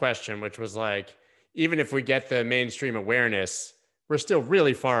next question, which was like, even if we get the mainstream awareness, we're still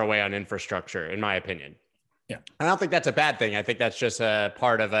really far away on infrastructure, in my opinion. Yeah. I don't think that's a bad thing. I think that's just a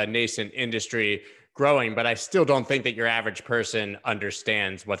part of a nascent industry growing, but I still don't think that your average person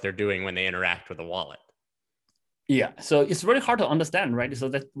understands what they're doing when they interact with a wallet. Yeah, so it's really hard to understand, right? So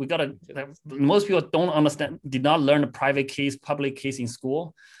that most people don't understand, did not learn the private keys, public keys in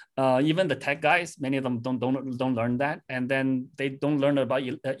school. Even the tech guys, many of them don't learn that, and then they don't learn about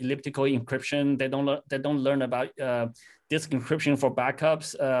elliptical encryption. They don't learn about disk encryption for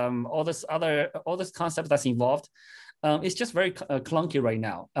backups. All this concepts that's involved. It's just very clunky right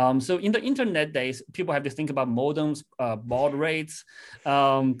now. So in the internet days, people have to think about modems, baud rates.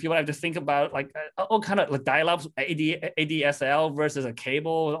 People have to think about like all kind of like dial-ups, ADSL versus a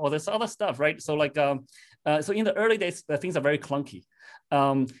cable, all this other stuff, right? So so in the early days, things are very clunky.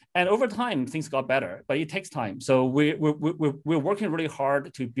 And over time, things got better, but it takes time. So we're working really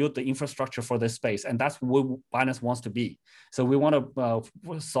hard to build the infrastructure for this space, and that's what Binance wants to be. So we want to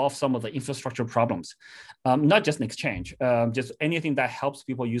solve some of the infrastructure problems, not just an exchange, just anything that helps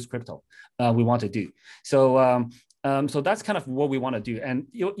people use crypto. We want to do so. So that's kind of what we want to do, and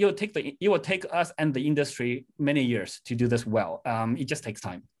it will take us and the industry many years to do this well. It just takes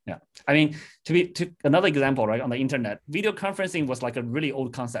time. Yeah, I mean, to another example, right, on the internet, video conferencing was like a really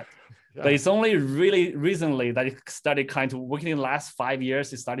old concept, but it's only really recently that it started kind of working. In the last 5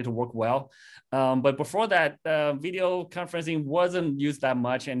 years, it started to work well. But before that, video conferencing wasn't used that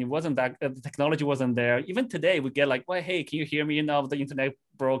much, and it wasn't that the technology wasn't there. Even today, we get like, well, hey, can you hear me? Now the internet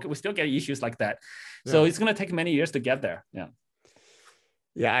broke. We still get issues like that. Yeah. So it's going to take many years to get there. Yeah.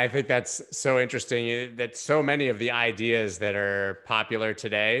 Yeah, I think that's so interesting that so many of the ideas that are popular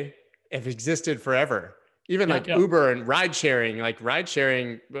today have existed forever. Even Uber and ride sharing,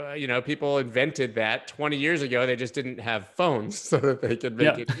 people invented that 20 years ago. They just didn't have phones so that they could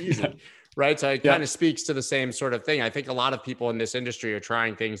make it easy. Right. So it kind of speaks to the same sort of thing. I think a lot of people in this industry are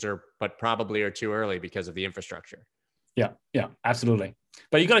trying things but probably are too early because of the infrastructure. Yeah, absolutely.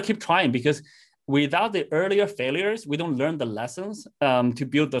 But you got to keep trying, because without the earlier failures, we don't learn the lessons to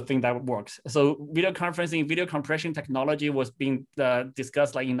build the thing that works. So video conferencing, video compression technology was being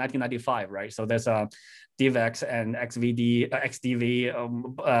discussed like in 1995, right? So there's DivX and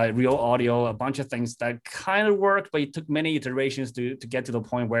XDV, real audio, a bunch of things that kind of work, but it took many iterations to get to the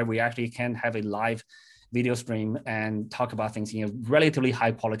point where we actually can have a live video stream and talk about things in a relatively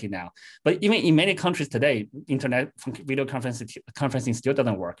high quality now. But even in many countries today, internet video conferencing still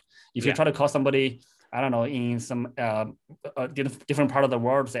doesn't work. If you try to call somebody, I don't know, in some different part of the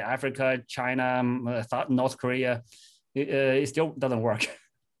world, say Africa, China, North Korea, it still doesn't work.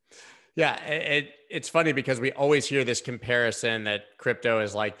 Yeah, it's funny because we always hear this comparison that crypto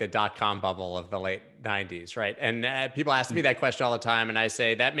is like the dot-com bubble of the late 90s, right? And people ask me that question all the time, and I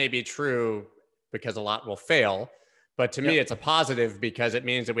say that may be true because a lot will fail. But to me, it's a positive because it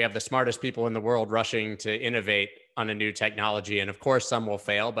means that we have the smartest people in the world rushing to innovate on a new technology. And of course, some will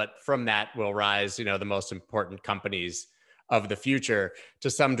fail, but from that will rise, the most important companies of the future to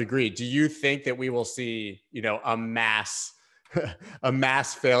some degree. Do you think that we will see, a mass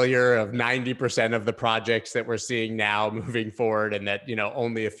failure of 90% of the projects that we're seeing now moving forward, and that,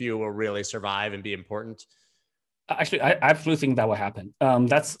 only a few will really survive and be important? Actually, I absolutely think that will happen.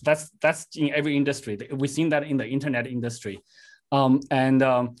 That's in every industry. We've seen that in the internet industry, and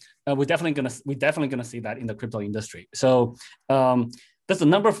we're definitely gonna see that in the crypto industry. So there's a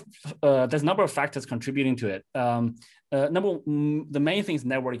number of factors contributing to it. the main thing is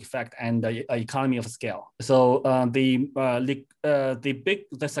network effect and the economy of scale. So the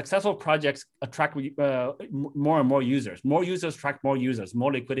successful projects attract more and more users. More users attract more users.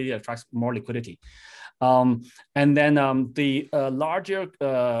 More liquidity attracts more liquidity. And then the larger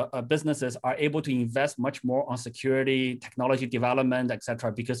businesses are able to invest much more on security, technology development,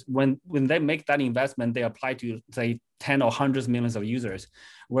 etc. Because when they make that investment, they apply to, say, 10 or hundreds of millions of users,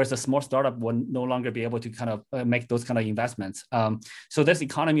 whereas a small startup will no longer be able to kind of make those kind of investments. So there's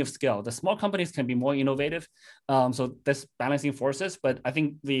economy of scale. The small companies can be more innovative. So there's balancing forces, but I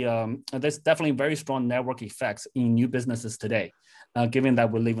think there's definitely very strong network effects in new businesses today, given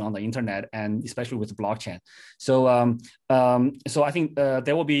that we're living on the internet and especially with blockchain. So so I think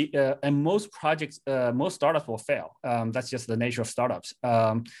there will be, and most projects, most startups will fail. That's just the nature of startups.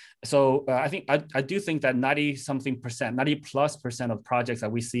 So I think I do think that 90+% of projects that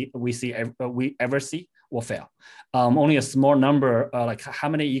we ever see will fail. Only a small number, like how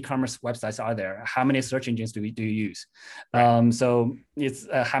many e-commerce websites are there? How many search engines do you use? Right. So it's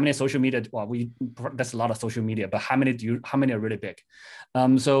how many social media? Well, that's a lot of social media, but how many are really big?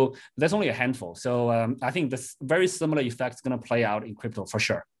 So there's only a handful. So I think this very similar effect is going to play out in crypto for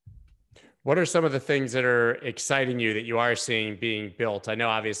sure. What are some of the things that are exciting you that you are seeing being built? I know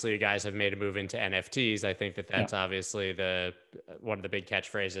obviously you guys have made a move into NFTs. I think that that's obviously one of the big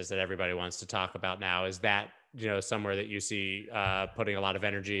catchphrases that everybody wants to talk about now. Is that, somewhere that you see putting a lot of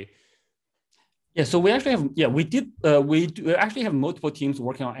energy? Yeah, so we actually have, we do actually have multiple teams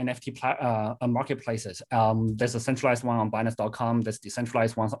working on NFT marketplaces. There's a centralized one on Binance.com. There's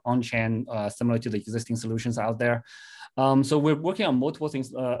decentralized ones on chain, similar to the existing solutions out there. So we're working on multiple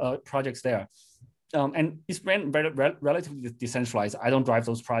things, projects there. And it's relatively decentralized. I don't drive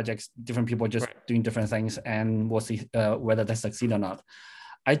those projects. Different people just doing different things, and we'll see whether they succeed or not.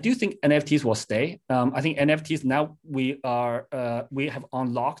 I do think NFTs will stay. I think NFTs now we have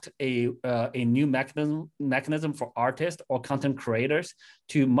unlocked a new mechanism for artists or content creators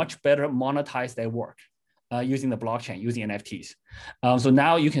to much better monetize their work using the blockchain, using NFTs. So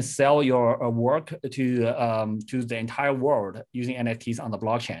now you can sell your work to the entire world using NFTs on the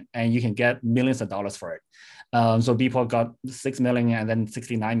blockchain, and you can get millions of dollars for it. So people got 6 million and then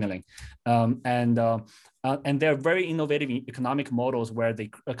 69 million. And they're very innovative economic models where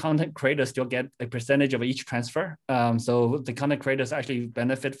the content creators still get a percentage of each transfer. So the content creators actually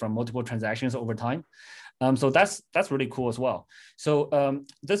benefit from multiple transactions over time. So that's really cool as well. So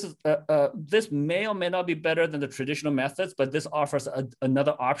this may or may not be better than the traditional methods, but this offers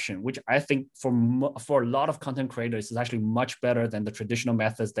another option, which I think for a lot of content creators is actually much better than the traditional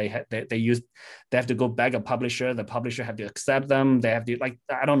methods they use. They have to go back a publisher. The publisher have to accept them. They have to, like,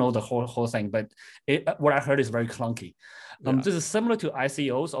 I don't know the whole thing, but what I heard is very clunky. This is similar to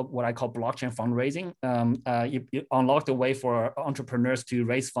ICOs, or what I call blockchain fundraising. You unlock the way for entrepreneurs to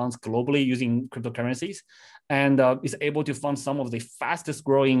raise funds globally using cryptocurrencies, and is able to fund some of the fastest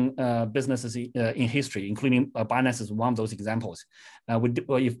growing businesses in history, including Binance is one of those examples.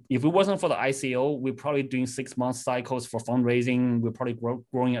 If it wasn't for the ICO, we're probably doing 6-month cycles for fundraising. We're probably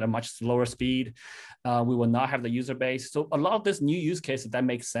growing at a much slower speed. We will not have the user base. So a lot of this new use cases that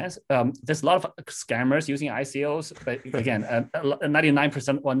makes sense. There's a lot of scammers using ICOs, but again,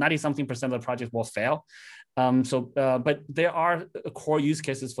 99% or 90-something% of the projects will fail. But there are core use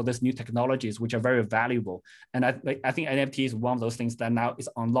cases for this new technologies which are very valuable, and I think NFT is one of those things that now is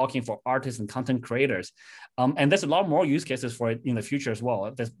unlocking for artists and content creators, and there's a lot more use cases for it in the future as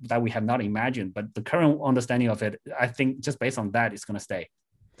well that we have not imagined. But the current understanding of it, I think, just based on that, it's going to stay.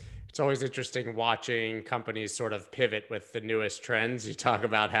 It's always interesting watching companies sort of pivot with the newest trends. You talk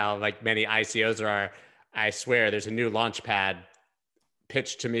about how, like, many ICOs are, I swear, there's a new launch pad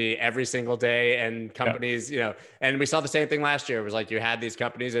pitched to me every single day, and companies, and we saw the same thing last year. It was like you had these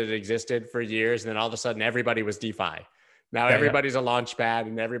companies that had existed for years, and then all of a sudden everybody was DeFi. Now everybody's a launch pad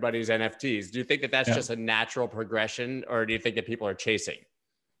and everybody's NFTs. Do you think that that's just a natural progression, or do you think that people are chasing?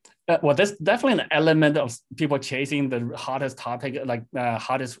 Well, there's definitely an element of people chasing the hottest topic, like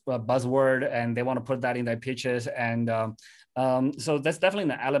hottest buzzword, and they want to put that in their pitches. And so that's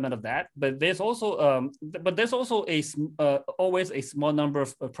definitely an element of that. But there's also always a small number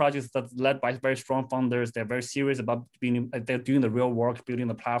of projects that's led by very strong founders. They're very serious about they're doing the real work, building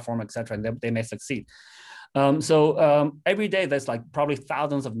the platform, etc., and they may succeed. Every day there's like probably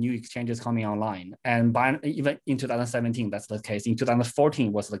thousands of new exchanges coming online, and even in 2017 that's the case. In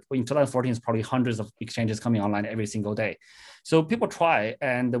 2014 is probably hundreds of exchanges coming online every single day. So people try,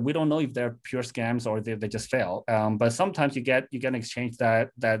 and we don't know if they're pure scams or they just fail. But sometimes you get an exchange that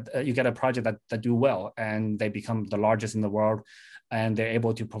you get a project that do well, and they become the largest in the world. and they're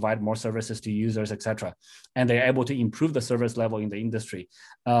able to provide more services to users, etc. And they're able to improve the service level in the industry.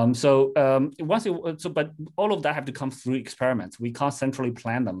 But all of that have to come through experiments. We can't centrally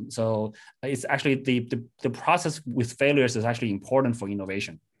plan them. So it's actually the process with failures is actually important for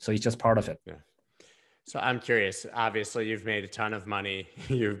innovation. So it's just part of it. Yeah. So I'm curious. Obviously, you've made a ton of money.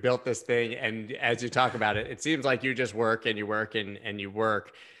 You've built this thing. And as you talk about it, it seems like you just work and you work and you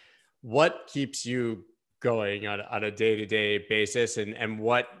work. What keeps you going on a day-to-day basis, and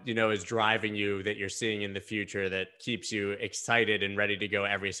what, is driving you that you're seeing in the future that keeps you excited and ready to go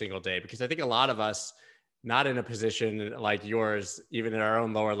every single day? Because I think a lot of us, not in a position like yours, even at our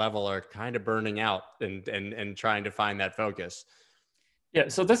own lower level, are kind of burning out and trying to find that focus. Yeah,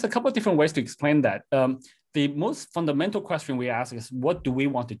 so there's a couple of different ways to explain that. The most fundamental question we ask is, what do we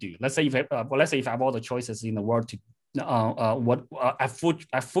want to do? Let's say if I have all the choices in the world to I have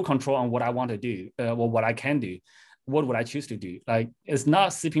full control on what I want to do, or what I can do. What would I choose to do? Like, it's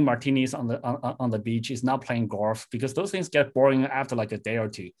not sipping martinis on the beach. It's not playing golf, because those things get boring after like a day or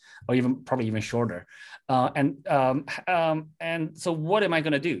two, or probably even shorter. And so what am I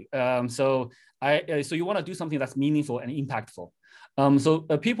going to do? So you want to do something that's meaningful and impactful.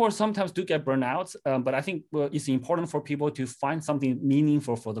 People sometimes do get burnouts, but I think it's important for people to find something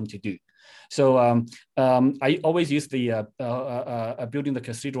meaningful for them to do. So I always use the building the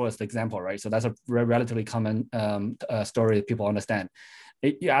cathedral as the example, right? So that's a relatively common story that people understand.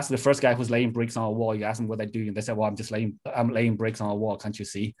 You ask the first guy who's laying bricks on a wall, you ask them what they're doing. They say, well, I'm laying bricks on a wall. Can't you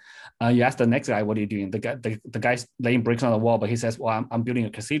see? You ask the next guy, what are you doing? The guy's laying bricks on the wall, but he says, well, I'm building a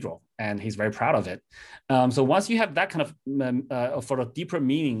cathedral, and he's very proud of it. So once you have that kind of for a deeper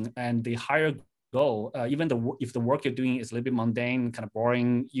meaning and the higher goal, even if the work you're doing is a little bit mundane, kind of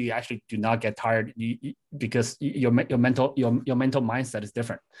boring, you actually do not get tired because your mental mindset is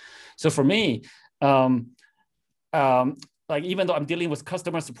different. So for me, like, even though I'm dealing with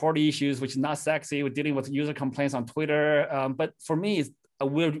customer support issues, which is not sexy, we're dealing with user complaints on Twitter. But for me,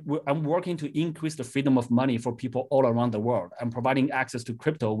 I'm working to increase the freedom of money for people all around the world. I'm providing access to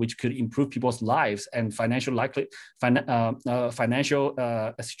crypto, which could improve people's lives and financial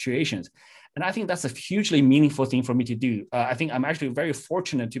situations. And I think that's a hugely meaningful thing for me to do. I think I'm actually very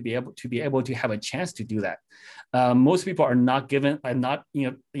fortunate to be able to have a chance to do that. Most people are not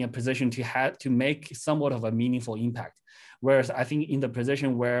in a position to make somewhat of a meaningful impact. Whereas I think in the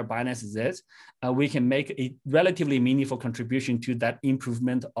position where Binance is, we can make a relatively meaningful contribution to that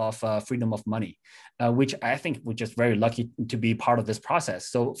improvement of freedom of money, which I think we're just very lucky to be part of this process.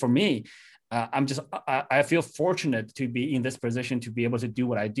 So for me, I feel fortunate to be in this position to be able to do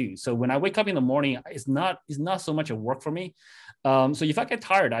what I do. So when I wake up in the morning, it's not so much a work for me. So if I get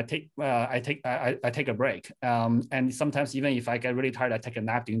tired, I take a break. And sometimes even if I get really tired, I take a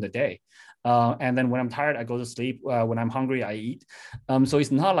nap during the day. And then when I'm tired, I go to sleep. When I'm hungry, I eat. So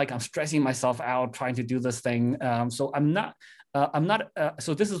it's not like I'm stressing myself out trying to do this thing. So I'm not.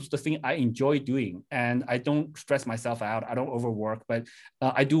 So this is the thing I enjoy doing, and I don't stress myself out. I don't overwork, but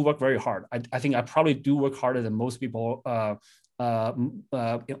I do work very hard. I think I probably do work harder than most people on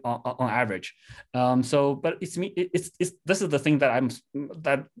average. But it's me. This is the thing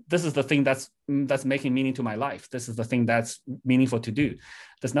this is the thing that's making meaning to my life. This is the thing that's meaningful to do.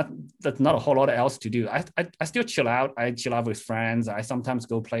 That's not a whole lot else to do. I still chill out. I chill out with friends. I sometimes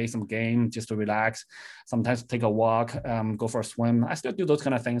go play some game just to relax. Sometimes take a walk, go for a swim. I still do those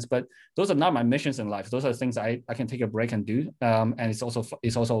kind of things, but those are not my missions in life. Those are things I can take a break and do, and it's also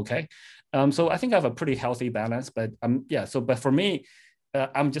okay. So I think I have a pretty healthy balance. But but for me,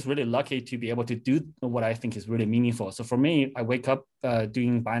 I'm just really lucky to be able to do what I think is really meaningful. So for me, I wake up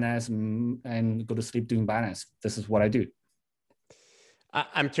doing Binance and go to sleep doing Binance. This is what I do.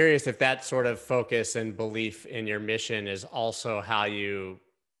 I'm curious if that sort of focus and belief in your mission is also how you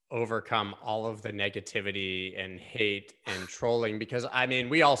overcome all of the negativity and hate and trolling, because I mean,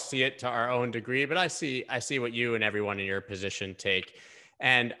 we all see it to our own degree, but I see what you and everyone in your position take.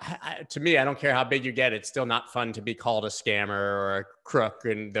 And to me, I don't care how big you get, it's still not fun to be called a scammer or a crook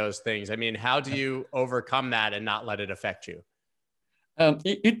and those things. I mean, how do you overcome that and not let it affect you?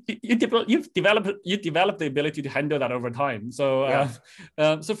 You develop the ability to handle that over time. So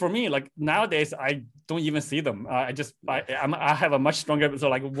so for me, like nowadays, I don't even see them. I have a much stronger. So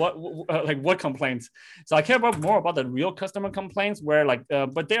like what complaints? So I care more about the real customer complaints where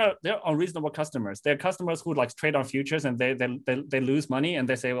but they're unreasonable customers. They're customers who like trade on futures and they lose money and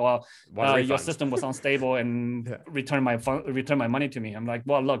they say, well, your system was unstable and return my money to me. I'm like,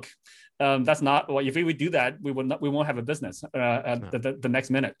 well, look. That's not. Well, if we would do that, we won't have a business the next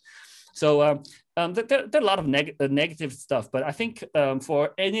minute. So there are a lot of negative stuff, but I think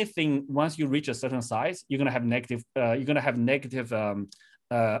for anything, once you reach a certain size, you're gonna have negative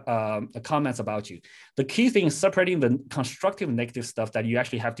comments about you. The key thing is separating the constructive and negative stuff that you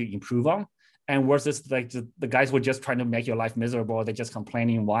actually have to improve on, and versus like the guys who are just trying to make your life miserable. They're just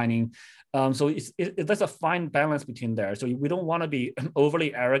complaining, whining. So there's a fine balance between there. So we don't want to be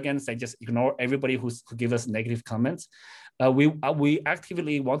overly arrogant and just ignore everybody who gives us negative comments. We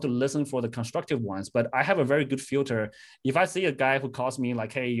actively want to listen for the constructive ones, but I have a very good filter. If I see a guy who calls me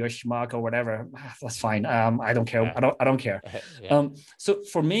like, "Hey, you're a schmuck" or whatever, that's fine. I don't care. Yeah. I don't care. Yeah. So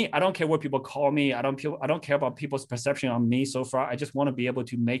for me, I don't care what people call me. I don't care about people's perception on me so far. I just want to be able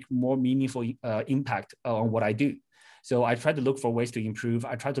to make more meaningful impact on what I do. So I try to look for ways to improve.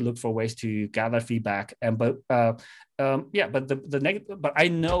 I try to look for ways to gather feedback. But I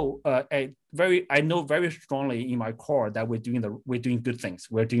know I know very strongly in my core that we're doing good things.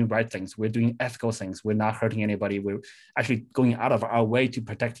 We're doing right things. We're doing ethical things. We're not hurting anybody. We're actually going out of our way to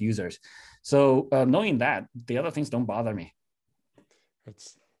protect users. So knowing that, the other things don't bother me.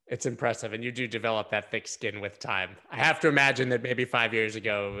 It's impressive, and you do develop that thick skin with time. I have to imagine that maybe 5 years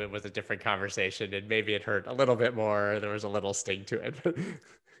ago it was a different conversation, and maybe it hurt a little bit more. There was a little sting to it.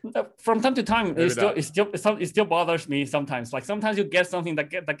 From time to time, it still bothers me sometimes. Like sometimes you get something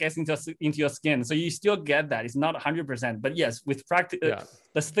that gets into your skin, so you still get that. It's not 100%, but yes, with practice,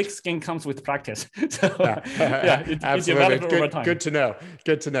 the thick skin comes with practice. So it develops over time. Good to know.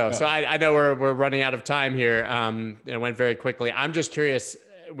 Good to know. Yeah. So I know we're running out of time here. It went very quickly. I'm just curious.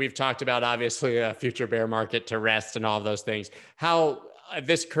 We've talked about obviously a future bear market to rest and all of those things. How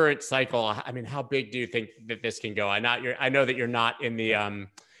this current cycle, I mean, how big do you think that this can go? I know that you're not in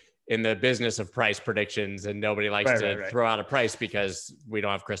the business of price predictions, and nobody likes to throw out a price because we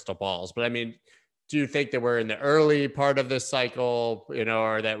don't have crystal balls. But I mean, do you think that we're in the early part of this cycle,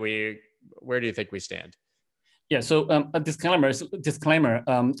 or that where do you think we stand? Yeah, so a disclaimer,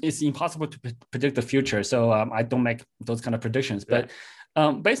 it's impossible to predict the future. So I don't make those kind of predictions. But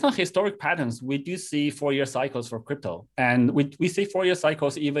based on historic patterns, we do see 4-year cycles for crypto. And we see 4-year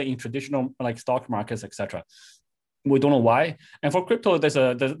cycles even in traditional like stock markets, etc. We don't know why. And for crypto, there's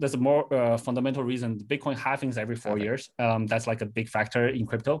a more fundamental reason. Bitcoin halvings every 4 years. That's like a big factor in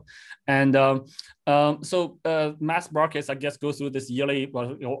crypto. And so mass markets, I guess, go through this yearly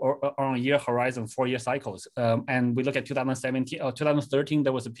or on a year horizon, 4-year cycles. And we look at 2017 or 2013,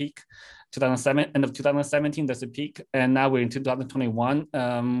 there was a peak. End of 2017, there's a peak. And now we're in 2021.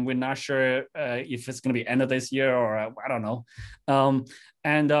 We're not sure if it's going to be end of this year or I don't know.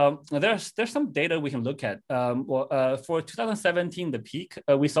 And there's some data we can look at. For 2017, the peak,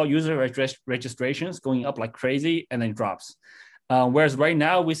 we saw user registrations going up like crazy and then drops. Whereas right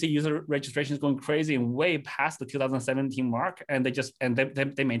now we see user registrations going crazy and way past the 2017 mark, and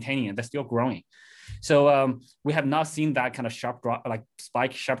they're maintaining it. They're still growing. So we have not seen that kind of sharp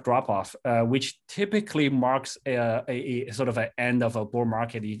drop off, which typically marks a sort of an end of a bull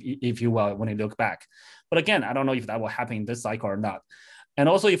market, if you will, when you look back. But again, I don't know if that will happen in this cycle or not. And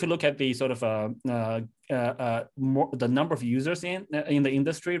also, if you look at the sort of the number of users in the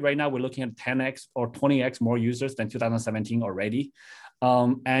industry right now, we're looking at 10x or 20x more users than 2017 already.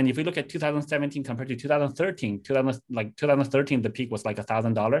 And if we look at 2017 compared to 2013, 2013 the peak was like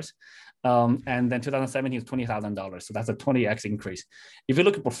 $1,000, and then 2017 is $20,000. So that's a 20x increase. If you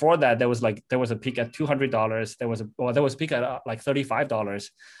look before that, there was a peak at $200. There was a peak at like $35.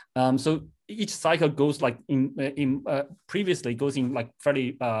 So each cycle goes like previously goes in like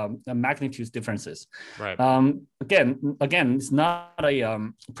fairly magnitude differences. Right. Again, it's not a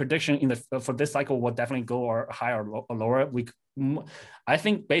prediction for this cycle will definitely go or higher or lower. I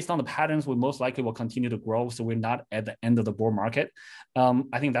think based on the patterns, we most likely will continue to grow. So we're not at the end of the bull market.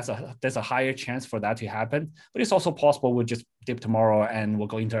 I think there's a higher chance for that to happen, but it's also possible we'll just dip tomorrow and we'll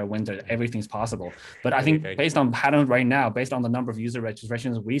go into a winter. Everything's possible. But I think based on patterns right now, based on the number of user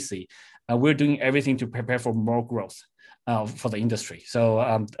registrations we see, we're doing everything to prepare for more growth for the industry.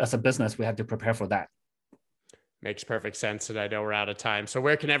 So as a business, we have to prepare for that. Makes perfect sense. And I know we're out of time. So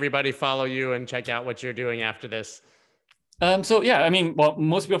where can everybody follow you and check out what you're doing after this? So yeah, I mean, well,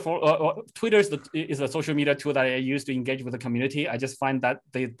 most people, Twitter is a social media tool that I use to engage with the community. I just find that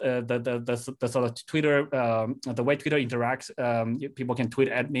the sort of Twitter, the way Twitter interacts, people can tweet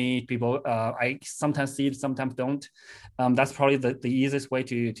at me. I sometimes see it, sometimes don't. That's probably the easiest way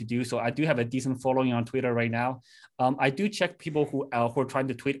to do so. I do have a decent following on Twitter right now. I do check people who are trying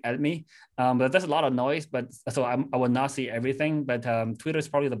to tweet at me, but there's a lot of noise. But so I will not see everything. But Twitter is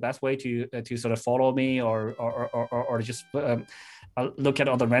probably the best way to sort of follow me or just look at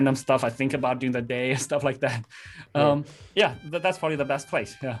all the random stuff I think about during the day, stuff like that. Yeah, that's probably the best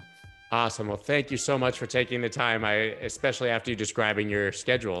place. Yeah. Awesome. Well, thank you so much for taking the time. Especially after you describing your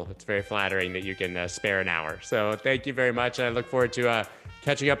schedule, it's very flattering that you can spare an hour. So thank you very much. I look forward to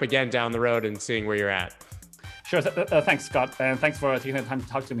catching up again down the road and seeing where you're at. Sure. Thanks, Scott, and thanks for taking the time to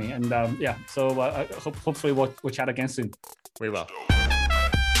talk to me. And yeah, so hopefully we'll chat again soon. We will.